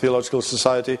Evangelical Theological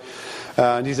Society,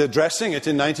 and he's addressing it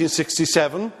in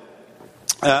 1967,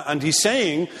 and he's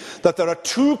saying that there are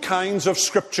two kinds of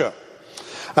scripture.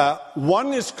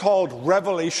 One is called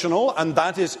revelational, and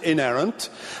that is inerrant,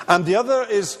 and the other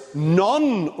is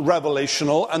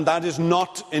non-revelational, and that is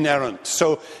not inerrant.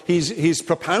 So he's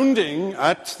propounding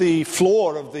at the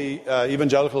floor of the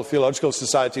Evangelical Theological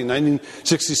Society in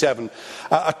 1967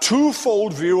 a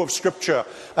twofold view of Scripture,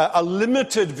 a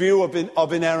limited view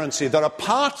of inerrancy. There are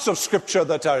parts of Scripture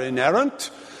that are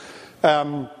inerrant.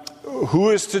 Who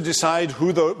is to decide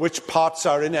which parts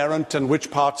are inerrant and which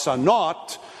parts are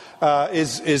not?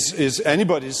 Is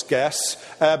anybody's guess,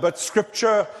 but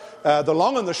Scripture the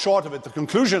long and the short of it, the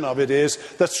conclusion of it is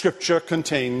that Scripture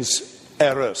contains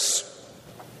errors.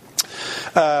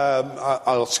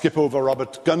 I'll skip over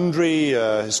Robert Gundry.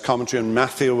 His commentary on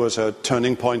Matthew was a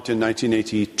turning point in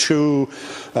 1982.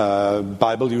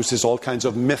 Bible uses all kinds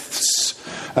of myths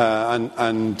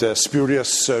and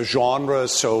spurious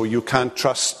genres, so you can't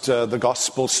trust the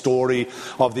gospel story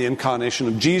of the incarnation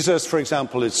of Jesus, for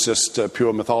example. It's just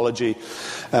pure mythology.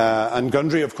 And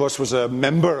Gundry, of course, was a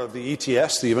member of the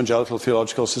ETS, the Evangelical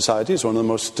Theological Society. It's one of the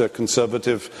most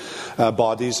conservative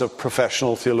bodies of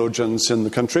professional theologians in the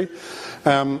country.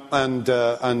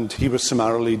 And he was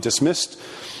summarily dismissed.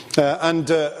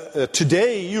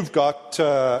 Today you've got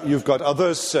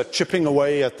others chipping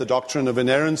away at the doctrine of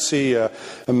inerrancy.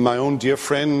 My own dear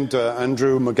friend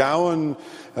Andrew McGowan,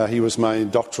 he was my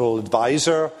doctoral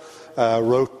advisor,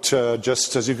 wrote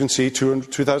just as you can see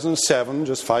 2007,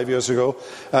 just 5 years ago,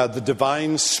 The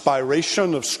Divine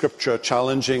Spiration of Scripture,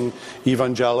 Challenging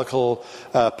Evangelical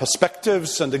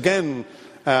Perspectives, and again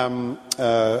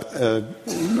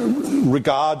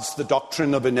regards the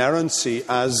doctrine of inerrancy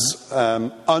as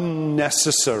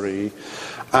unnecessary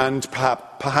and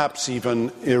perhaps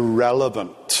even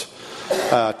irrelevant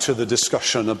to the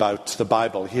discussion about the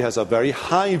Bible. He has a very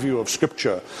high view of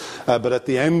Scripture, but at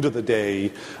the end of the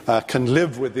day can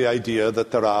live with the idea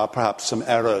that there are perhaps some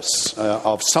errors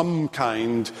of some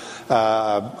kind,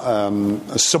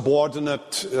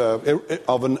 subordinate,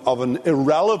 of an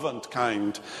irrelevant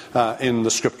kind in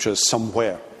the Scriptures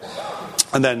somewhere.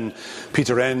 And then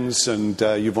Peter Enns, and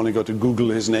you've only got to Google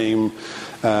his name,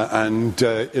 and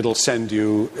it'll send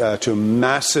you to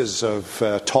masses of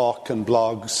talk and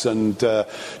blogs and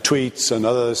tweets and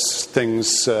other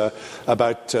things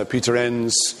about Peter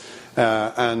Enns.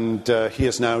 And he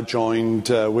is now joined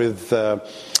with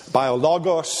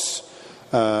Biologos,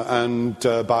 and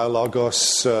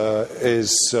Biologos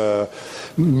is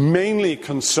mainly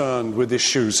concerned with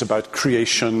issues about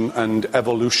creation and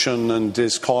evolution, and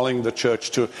is calling the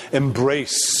church to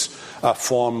embrace a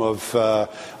form of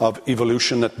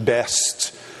evolution at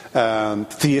best,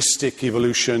 theistic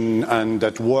evolution, and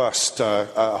at worst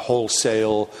a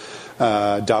wholesale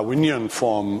Darwinian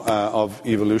form of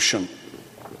evolution.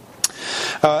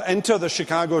 Enter the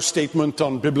Chicago Statement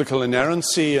on Biblical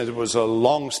Inerrancy. It was a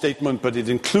long statement, but it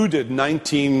included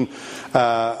 19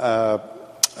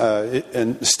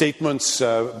 statements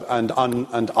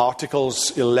and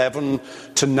articles 11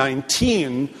 to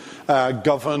 19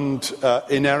 governed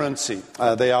inerrancy.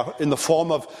 They are in the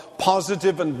form of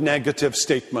positive and negative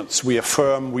statements. We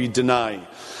affirm, we deny.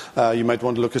 You might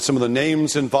want to look at some of the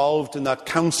names involved in that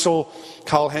council.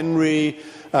 Carl Henry,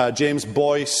 James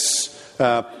Boyce,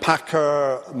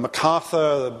 Packer,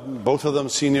 MacArthur, both of them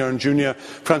senior and junior,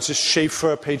 Francis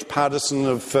Schaeffer, Page Patterson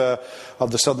of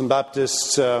the Southern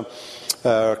Baptists,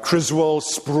 Criswell,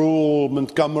 Sproul,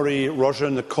 Montgomery, Roger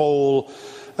Nicole,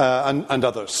 and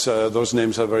others. Those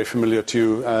names are very familiar to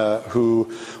you,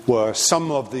 who were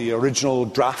some of the original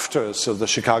drafters of the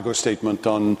Chicago Statement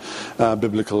on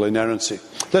biblical inerrancy.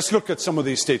 Let's look at some of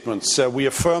these statements. We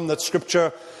affirm that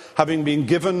Scripture, having been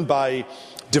given by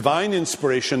divine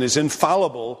inspiration, is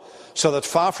infallible, so that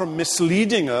far from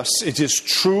misleading us, it is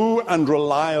true and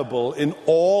reliable in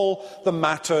all the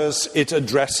matters it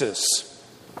addresses.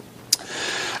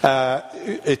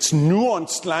 It's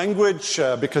nuanced language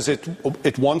because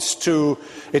it wants to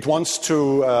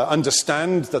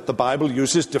understand that the Bible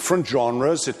uses different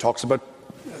genres. It talks about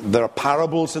there are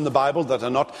parables in the Bible that are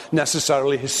not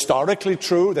necessarily historically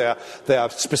true. They are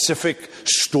specific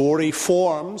story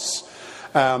forms.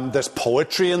 There's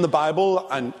poetry in the Bible,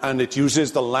 and it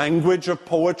uses the language of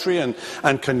poetry and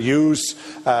can use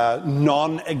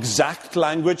non-exact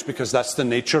language because that's the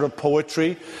nature of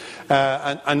poetry,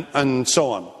 and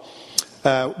so on.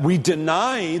 We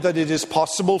deny that it is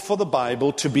possible for the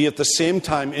Bible to be at the same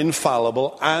time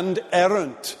infallible and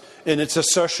errant in its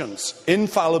assertions.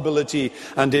 Infallibility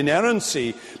and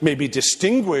inerrancy may be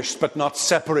distinguished but not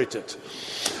separated.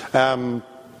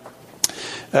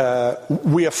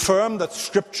 We affirm that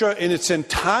Scripture in its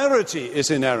entirety is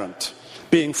inerrant,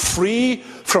 being free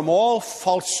from all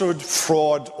falsehood,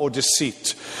 fraud, or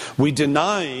deceit. We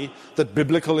deny that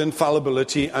biblical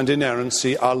infallibility and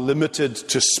inerrancy are limited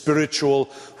to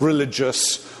spiritual,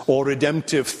 religious, or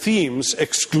redemptive themes,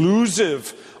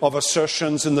 exclusive of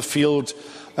assertions in the fields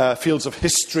of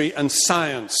history and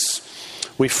science.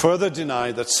 We further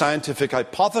deny that scientific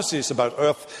hypotheses about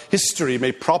Earth history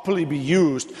may properly be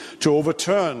used to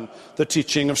overturn the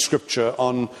teaching of Scripture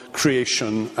on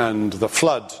creation and the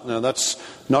flood. Now, that's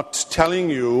not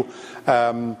telling you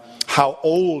how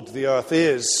old the earth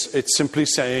is. It's simply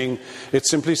saying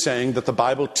that the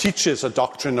Bible teaches a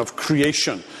doctrine of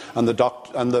creation, and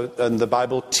the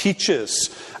Bible teaches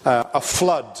a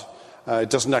flood. It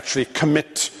doesn't actually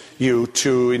commit you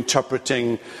to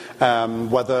interpreting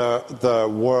whether the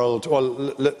world.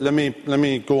 Well, let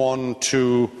me go on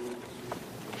to.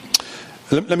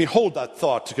 Let me hold that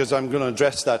thought, because I'm going to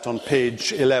address that on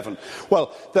page 11.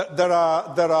 Well, there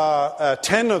are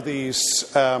 10 of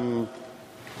these,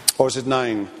 or is it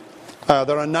 9?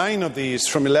 There are 9 of these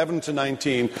from 11 to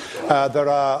 19. There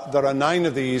are 9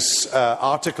 of these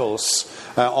articles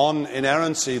on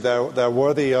inerrancy. They're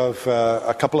worthy of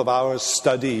a couple of hours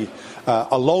study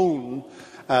alone.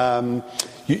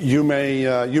 You may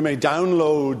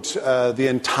download the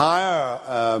entire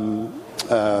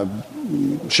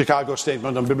Chicago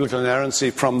Statement on Biblical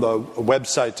Inerrancy from the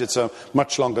website. It's a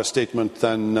much longer statement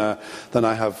than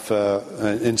I have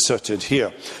inserted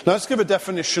here. Now let's give a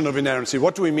definition of inerrancy.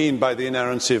 What do we mean by the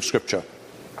inerrancy of Scripture?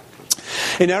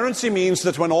 Inerrancy means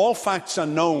that when all facts are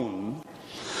known,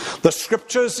 the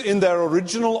Scriptures in their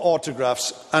original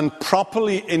autographs and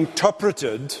properly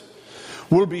interpreted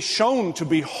will be shown to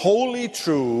be wholly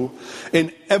true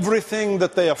in everything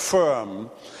that they affirm,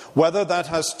 whether that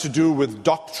has to do with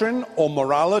doctrine or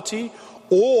morality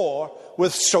or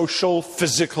with social,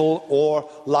 physical, or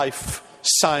life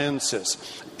sciences.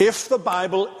 If the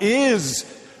Bible is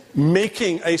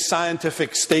making a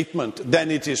scientific statement,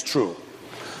 then it is true.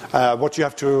 What you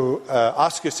have to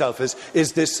ask yourself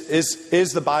is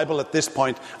the Bible at this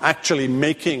point actually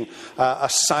making a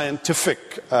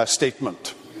scientific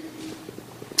statement?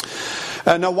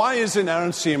 Now, why is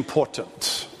inerrancy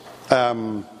important?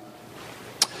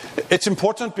 It's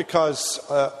important because,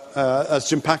 as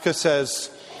Jim Packer says,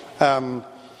 a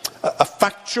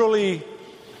factually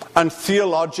and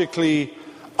theologically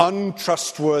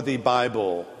untrustworthy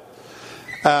Bible,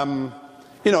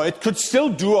 it could still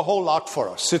do a whole lot for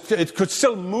us. It could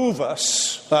still move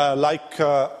us, like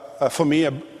for me,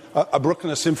 a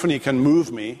Bruckner symphony can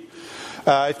move me.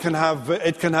 It can have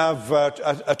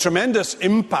a tremendous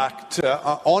impact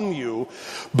on you,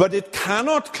 but it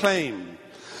cannot claim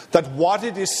that what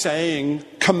it is saying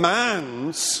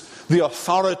commands the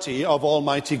authority of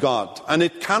Almighty God. And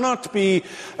it cannot be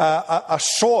a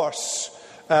source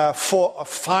for a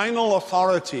final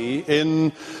authority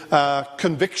in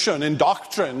conviction, in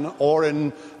doctrine, or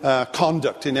in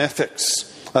conduct, in ethics.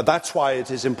 That's why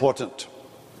it is important.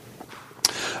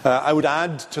 I would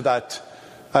add to that,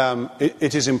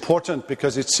 it is important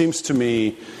because it seems to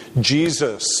me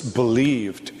Jesus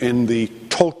believed in the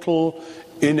total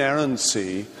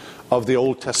inerrancy of the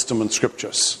Old Testament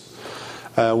Scriptures.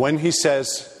 When he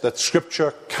says that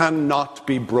Scripture cannot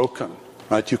be broken,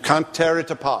 right? You can't tear it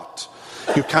apart.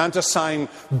 You can't assign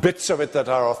bits of it that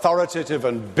are authoritative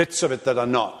and bits of it that are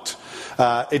not.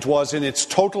 It was in its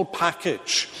total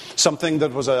package something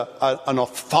that was an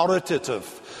authoritative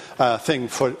thing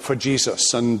for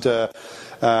Jesus. And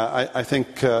I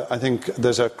think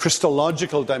there's a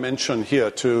Christological dimension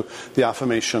here to the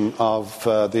affirmation of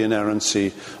the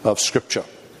inerrancy of Scripture.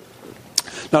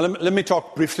 Now let me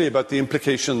talk briefly about the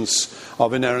implications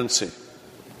of inerrancy.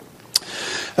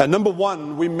 Number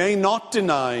one, we may not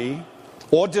deny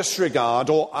or disregard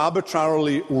or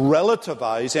arbitrarily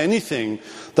relativize anything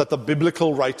that the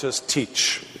biblical writers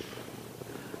teach.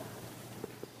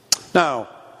 Now,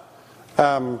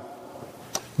 the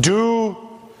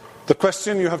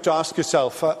question you have to ask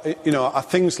yourself, are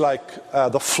things like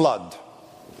the flood.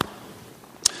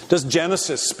 Does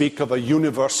Genesis speak of a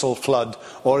universal flood,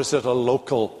 or is it a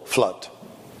local flood?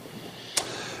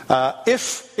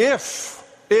 If,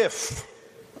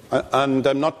 and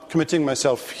I'm not committing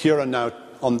myself here and now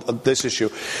on this issue,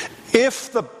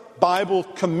 if the Bible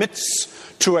commits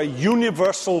to a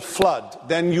universal flood,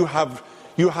 then you have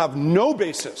no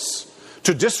basis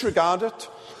to disregard it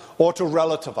or to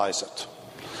relativize it.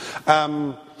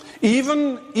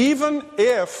 Even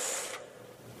if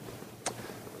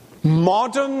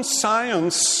modern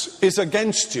science is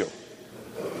against you,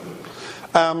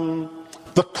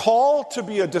 the call to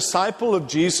be a disciple of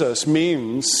Jesus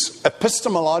means,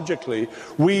 epistemologically,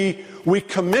 we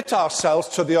commit ourselves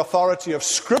to the authority of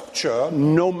Scripture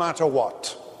no matter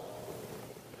what.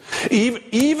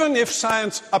 Even if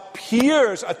science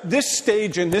appears at this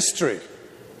stage in history,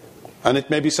 and it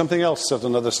may be something else at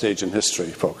another stage in history,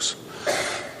 folks,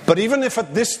 but even if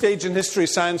at this stage in history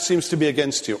science seems to be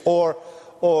against you, or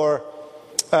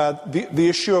the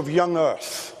issue of young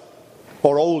earth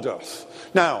or old earth.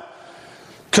 Now,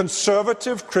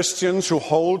 conservative Christians who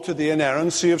hold to the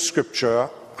inerrancy of Scripture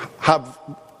have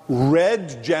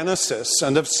read Genesis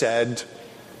and have said,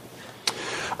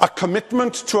 a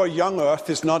commitment to a young earth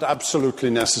is not absolutely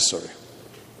necessary.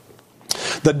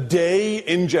 The day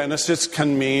in Genesis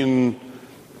can mean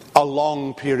a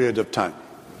long period of time.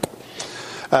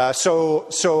 Is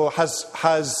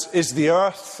the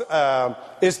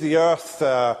earth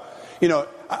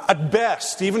at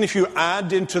best, even if you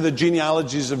add into the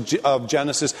genealogies of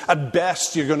Genesis, at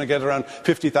best you're going to get around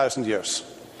 50,000 years.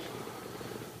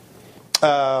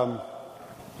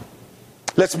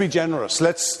 Let's be generous.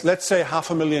 Let's say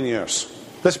 500,000 years.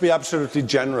 Let's be absolutely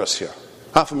generous here.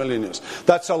 500,000 years.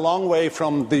 That's a long way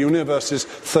from the universe's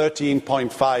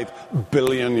 13.5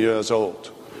 billion years old,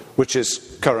 which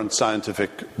is current scientific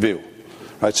view.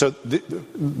 Right? So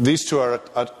these two are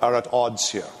at odds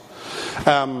here.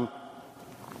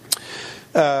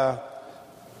 A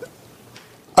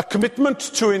commitment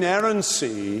to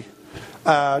inerrancy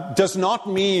does not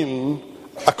mean,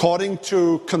 according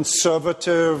to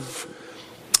conservative,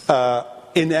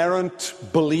 inerrant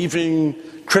believing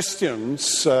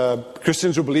Christians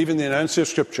who believe in the inerrancy of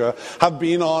Scripture, have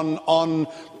been on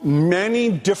many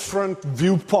different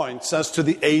viewpoints as to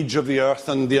the age of the earth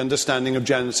and the understanding of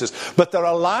Genesis. But there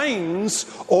are lines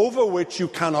over which you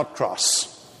cannot cross.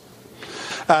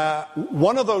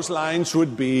 One of those lines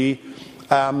would be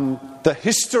the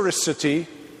historicity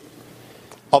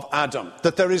of Adam,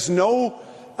 that there is no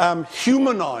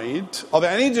humanoid of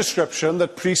any description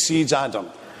that precedes Adam.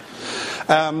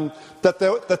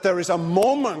 That there is a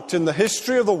moment in the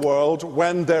history of the world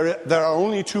when there are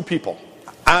only two people,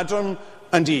 Adam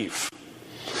and Eve.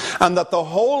 And that the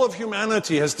whole of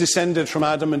humanity has descended from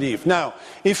Adam and Eve. Now,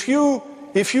 if you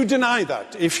deny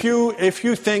that, if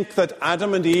you think that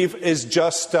Adam and Eve is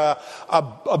just a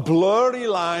blurry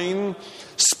line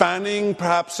spanning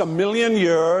perhaps 1,000,000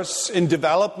 years in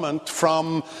development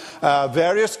from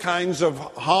various kinds of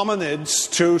hominids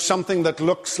to something that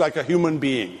looks like a human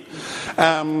being,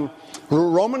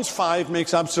 Romans 5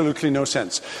 makes absolutely no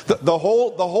sense. The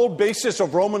whole basis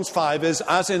of Romans 5 is,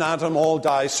 as in Adam all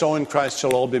die, so in Christ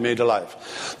shall all be made alive.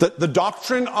 The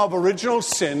doctrine of original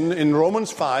sin in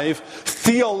Romans 5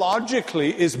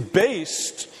 theologically is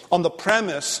based on the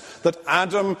premise that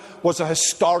Adam was a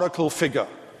historical figure.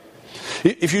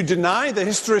 If you deny the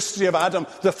historicity of Adam,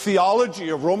 the theology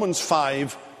of Romans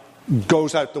 5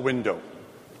 goes out the window.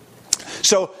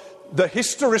 So the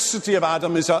historicity of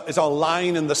Adam is a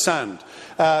line in the sand.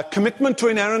 Commitment to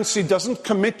inerrancy doesn't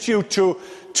commit you to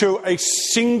a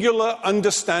singular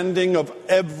understanding of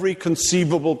every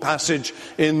conceivable passage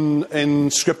in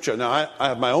Scripture. Now, I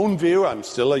have my own view. I'm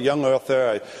still a young earther.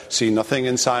 I see nothing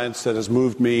in science that has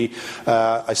moved me.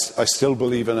 I still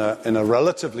believe in a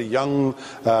relatively young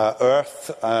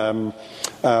earth.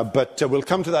 But we'll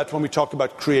come to that when we talk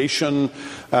about creation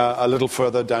a little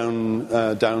further down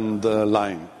the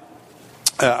line.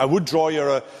 I would draw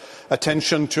your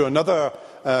attention to another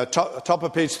top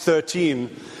of page 13.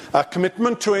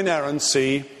 Commitment to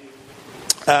inerrancy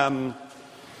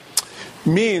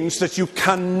means that you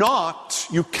cannot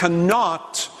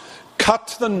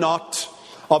cut the knot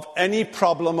of any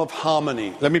problem of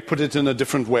harmony. Let me put it in a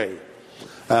different way,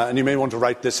 and you may want to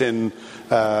write this in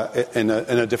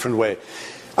a different way.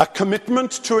 A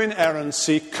commitment to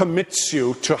inerrancy commits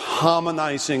you to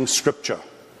harmonizing Scripture.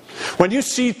 When you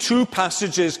see two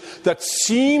passages that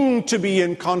seem to be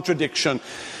in contradiction,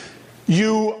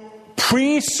 you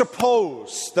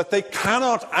presuppose that they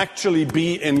cannot actually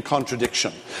be in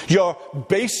contradiction. Your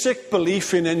basic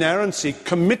belief in inerrancy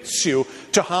commits you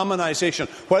to harmonization.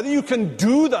 Whether you can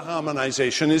do the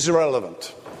harmonization is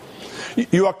irrelevant.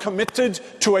 You are committed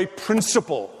to a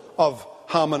principle of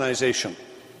harmonization.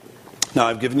 Now,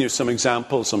 I've given you some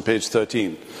examples on page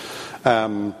 13.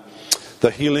 The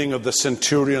healing of the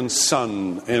centurion's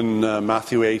son in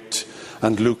Matthew 8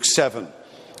 and Luke 7.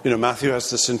 Matthew has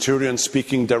the centurion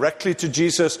speaking directly to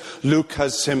Jesus. Luke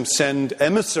has him send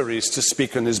emissaries to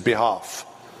speak on his behalf.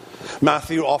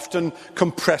 Matthew often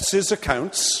compresses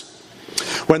accounts.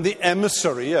 When the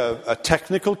emissary, a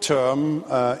technical term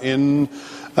in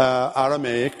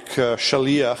Aramaic,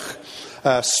 shaliach,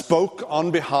 spoke on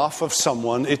behalf of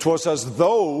someone, it was as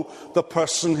though the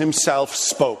person himself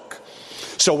spoke.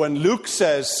 So when Luke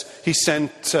says he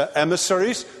sent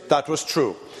emissaries, that was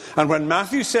true. And when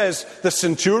Matthew says the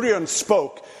centurion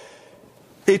spoke,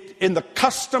 in the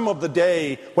custom of the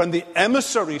day, when the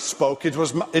emissary spoke, it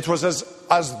was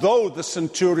as though the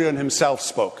centurion himself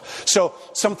spoke. So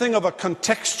something of a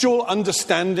contextual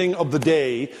understanding of the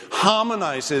day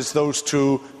harmonizes those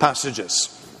two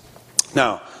passages.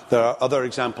 Now, there are other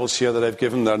examples here that I've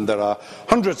given, and there are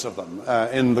hundreds of them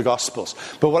in the Gospels.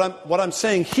 But what I'm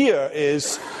saying here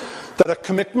is that a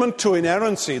commitment to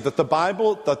inerrancy, that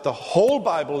the whole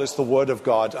Bible is the Word of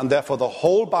God, and therefore the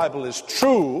whole Bible is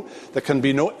true, there can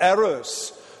be no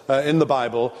errors in the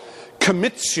Bible,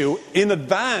 commits you in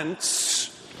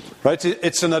advance, right?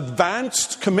 It's an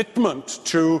advanced commitment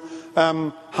to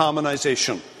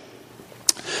harmonization.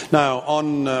 Now,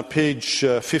 on page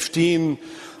 15,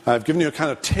 I've given you a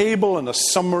kind of table and a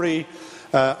summary,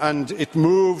 and it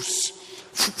moves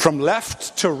from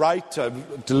left to right.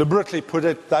 I've deliberately put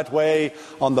it that way.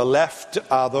 On the left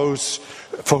are those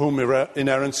for whom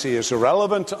inerrancy is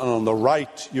irrelevant, and on the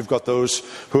right you've got those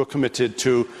who are committed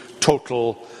to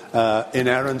total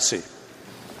inerrancy.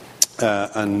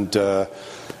 The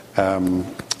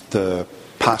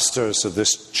pastors of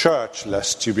this church,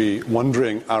 lest you be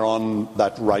wondering, are on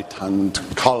that right-hand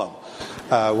column.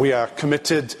 We are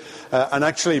committed, and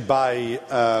actually by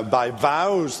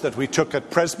vows that we took at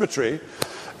Presbytery,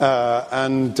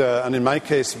 and in my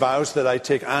case, vows that I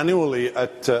take annually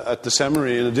at the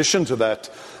seminary. In addition to that,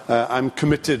 I'm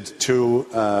committed to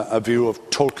a view of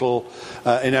total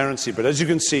inerrancy. But as you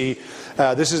can see,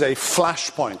 this is a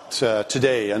flashpoint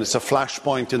today, and it's a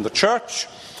flashpoint in the church.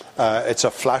 It's a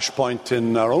flashpoint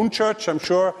in our own church, I'm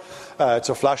sure. It's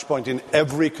a flashpoint in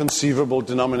every conceivable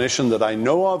denomination that I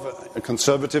know of,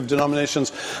 conservative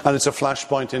denominations, and it's a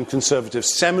flashpoint in conservative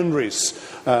seminaries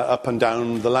up and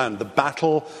down the land. The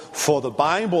battle for the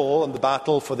Bible and the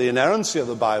battle for the inerrancy of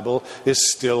the Bible is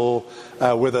still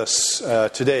with us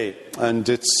today. And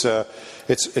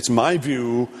it's my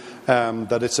view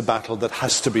that it's a battle that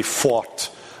has to be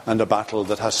fought and a battle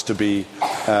that has to be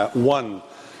won.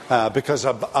 Because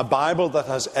a Bible that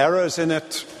has errors in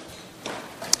it,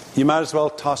 you might as well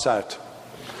toss out.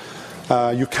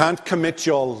 You can't commit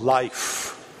your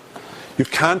life. You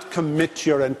can't commit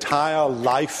your entire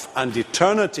life and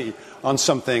eternity on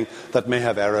something that may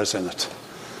have errors in it.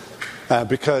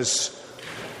 Because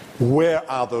where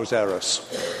are those errors?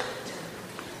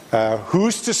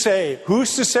 Who's to say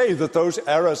that those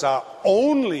errors are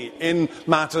only in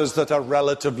matters that are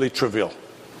relatively trivial,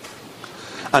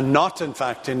 and not, in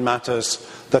fact, in matters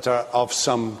that are of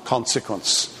some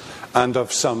consequence and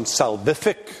of some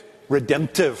salvific,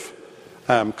 redemptive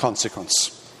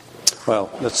consequence? Well,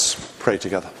 let's pray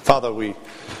together. Father, we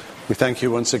thank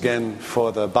you once again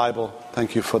for the Bible.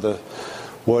 Thank you for the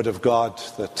Word of God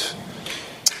that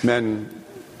men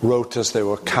wrote as they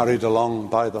were carried along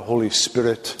by the Holy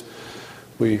Spirit.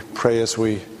 We pray as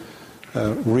we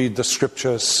read the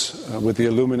Scriptures with the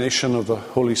illumination of the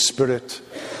Holy Spirit,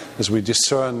 as we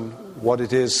discern what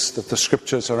it is that the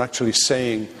Scriptures are actually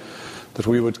saying, that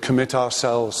we would commit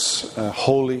ourselves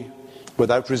wholly,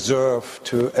 without reserve,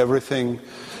 to everything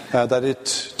that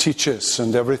it teaches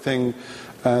and everything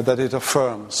that it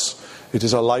affirms. It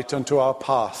is a light unto our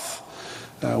path.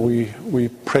 We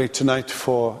pray tonight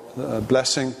for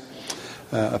blessing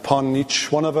upon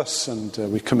each one of us, and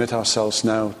we commit ourselves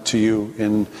now to you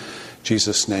in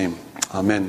Jesus' name. Amen.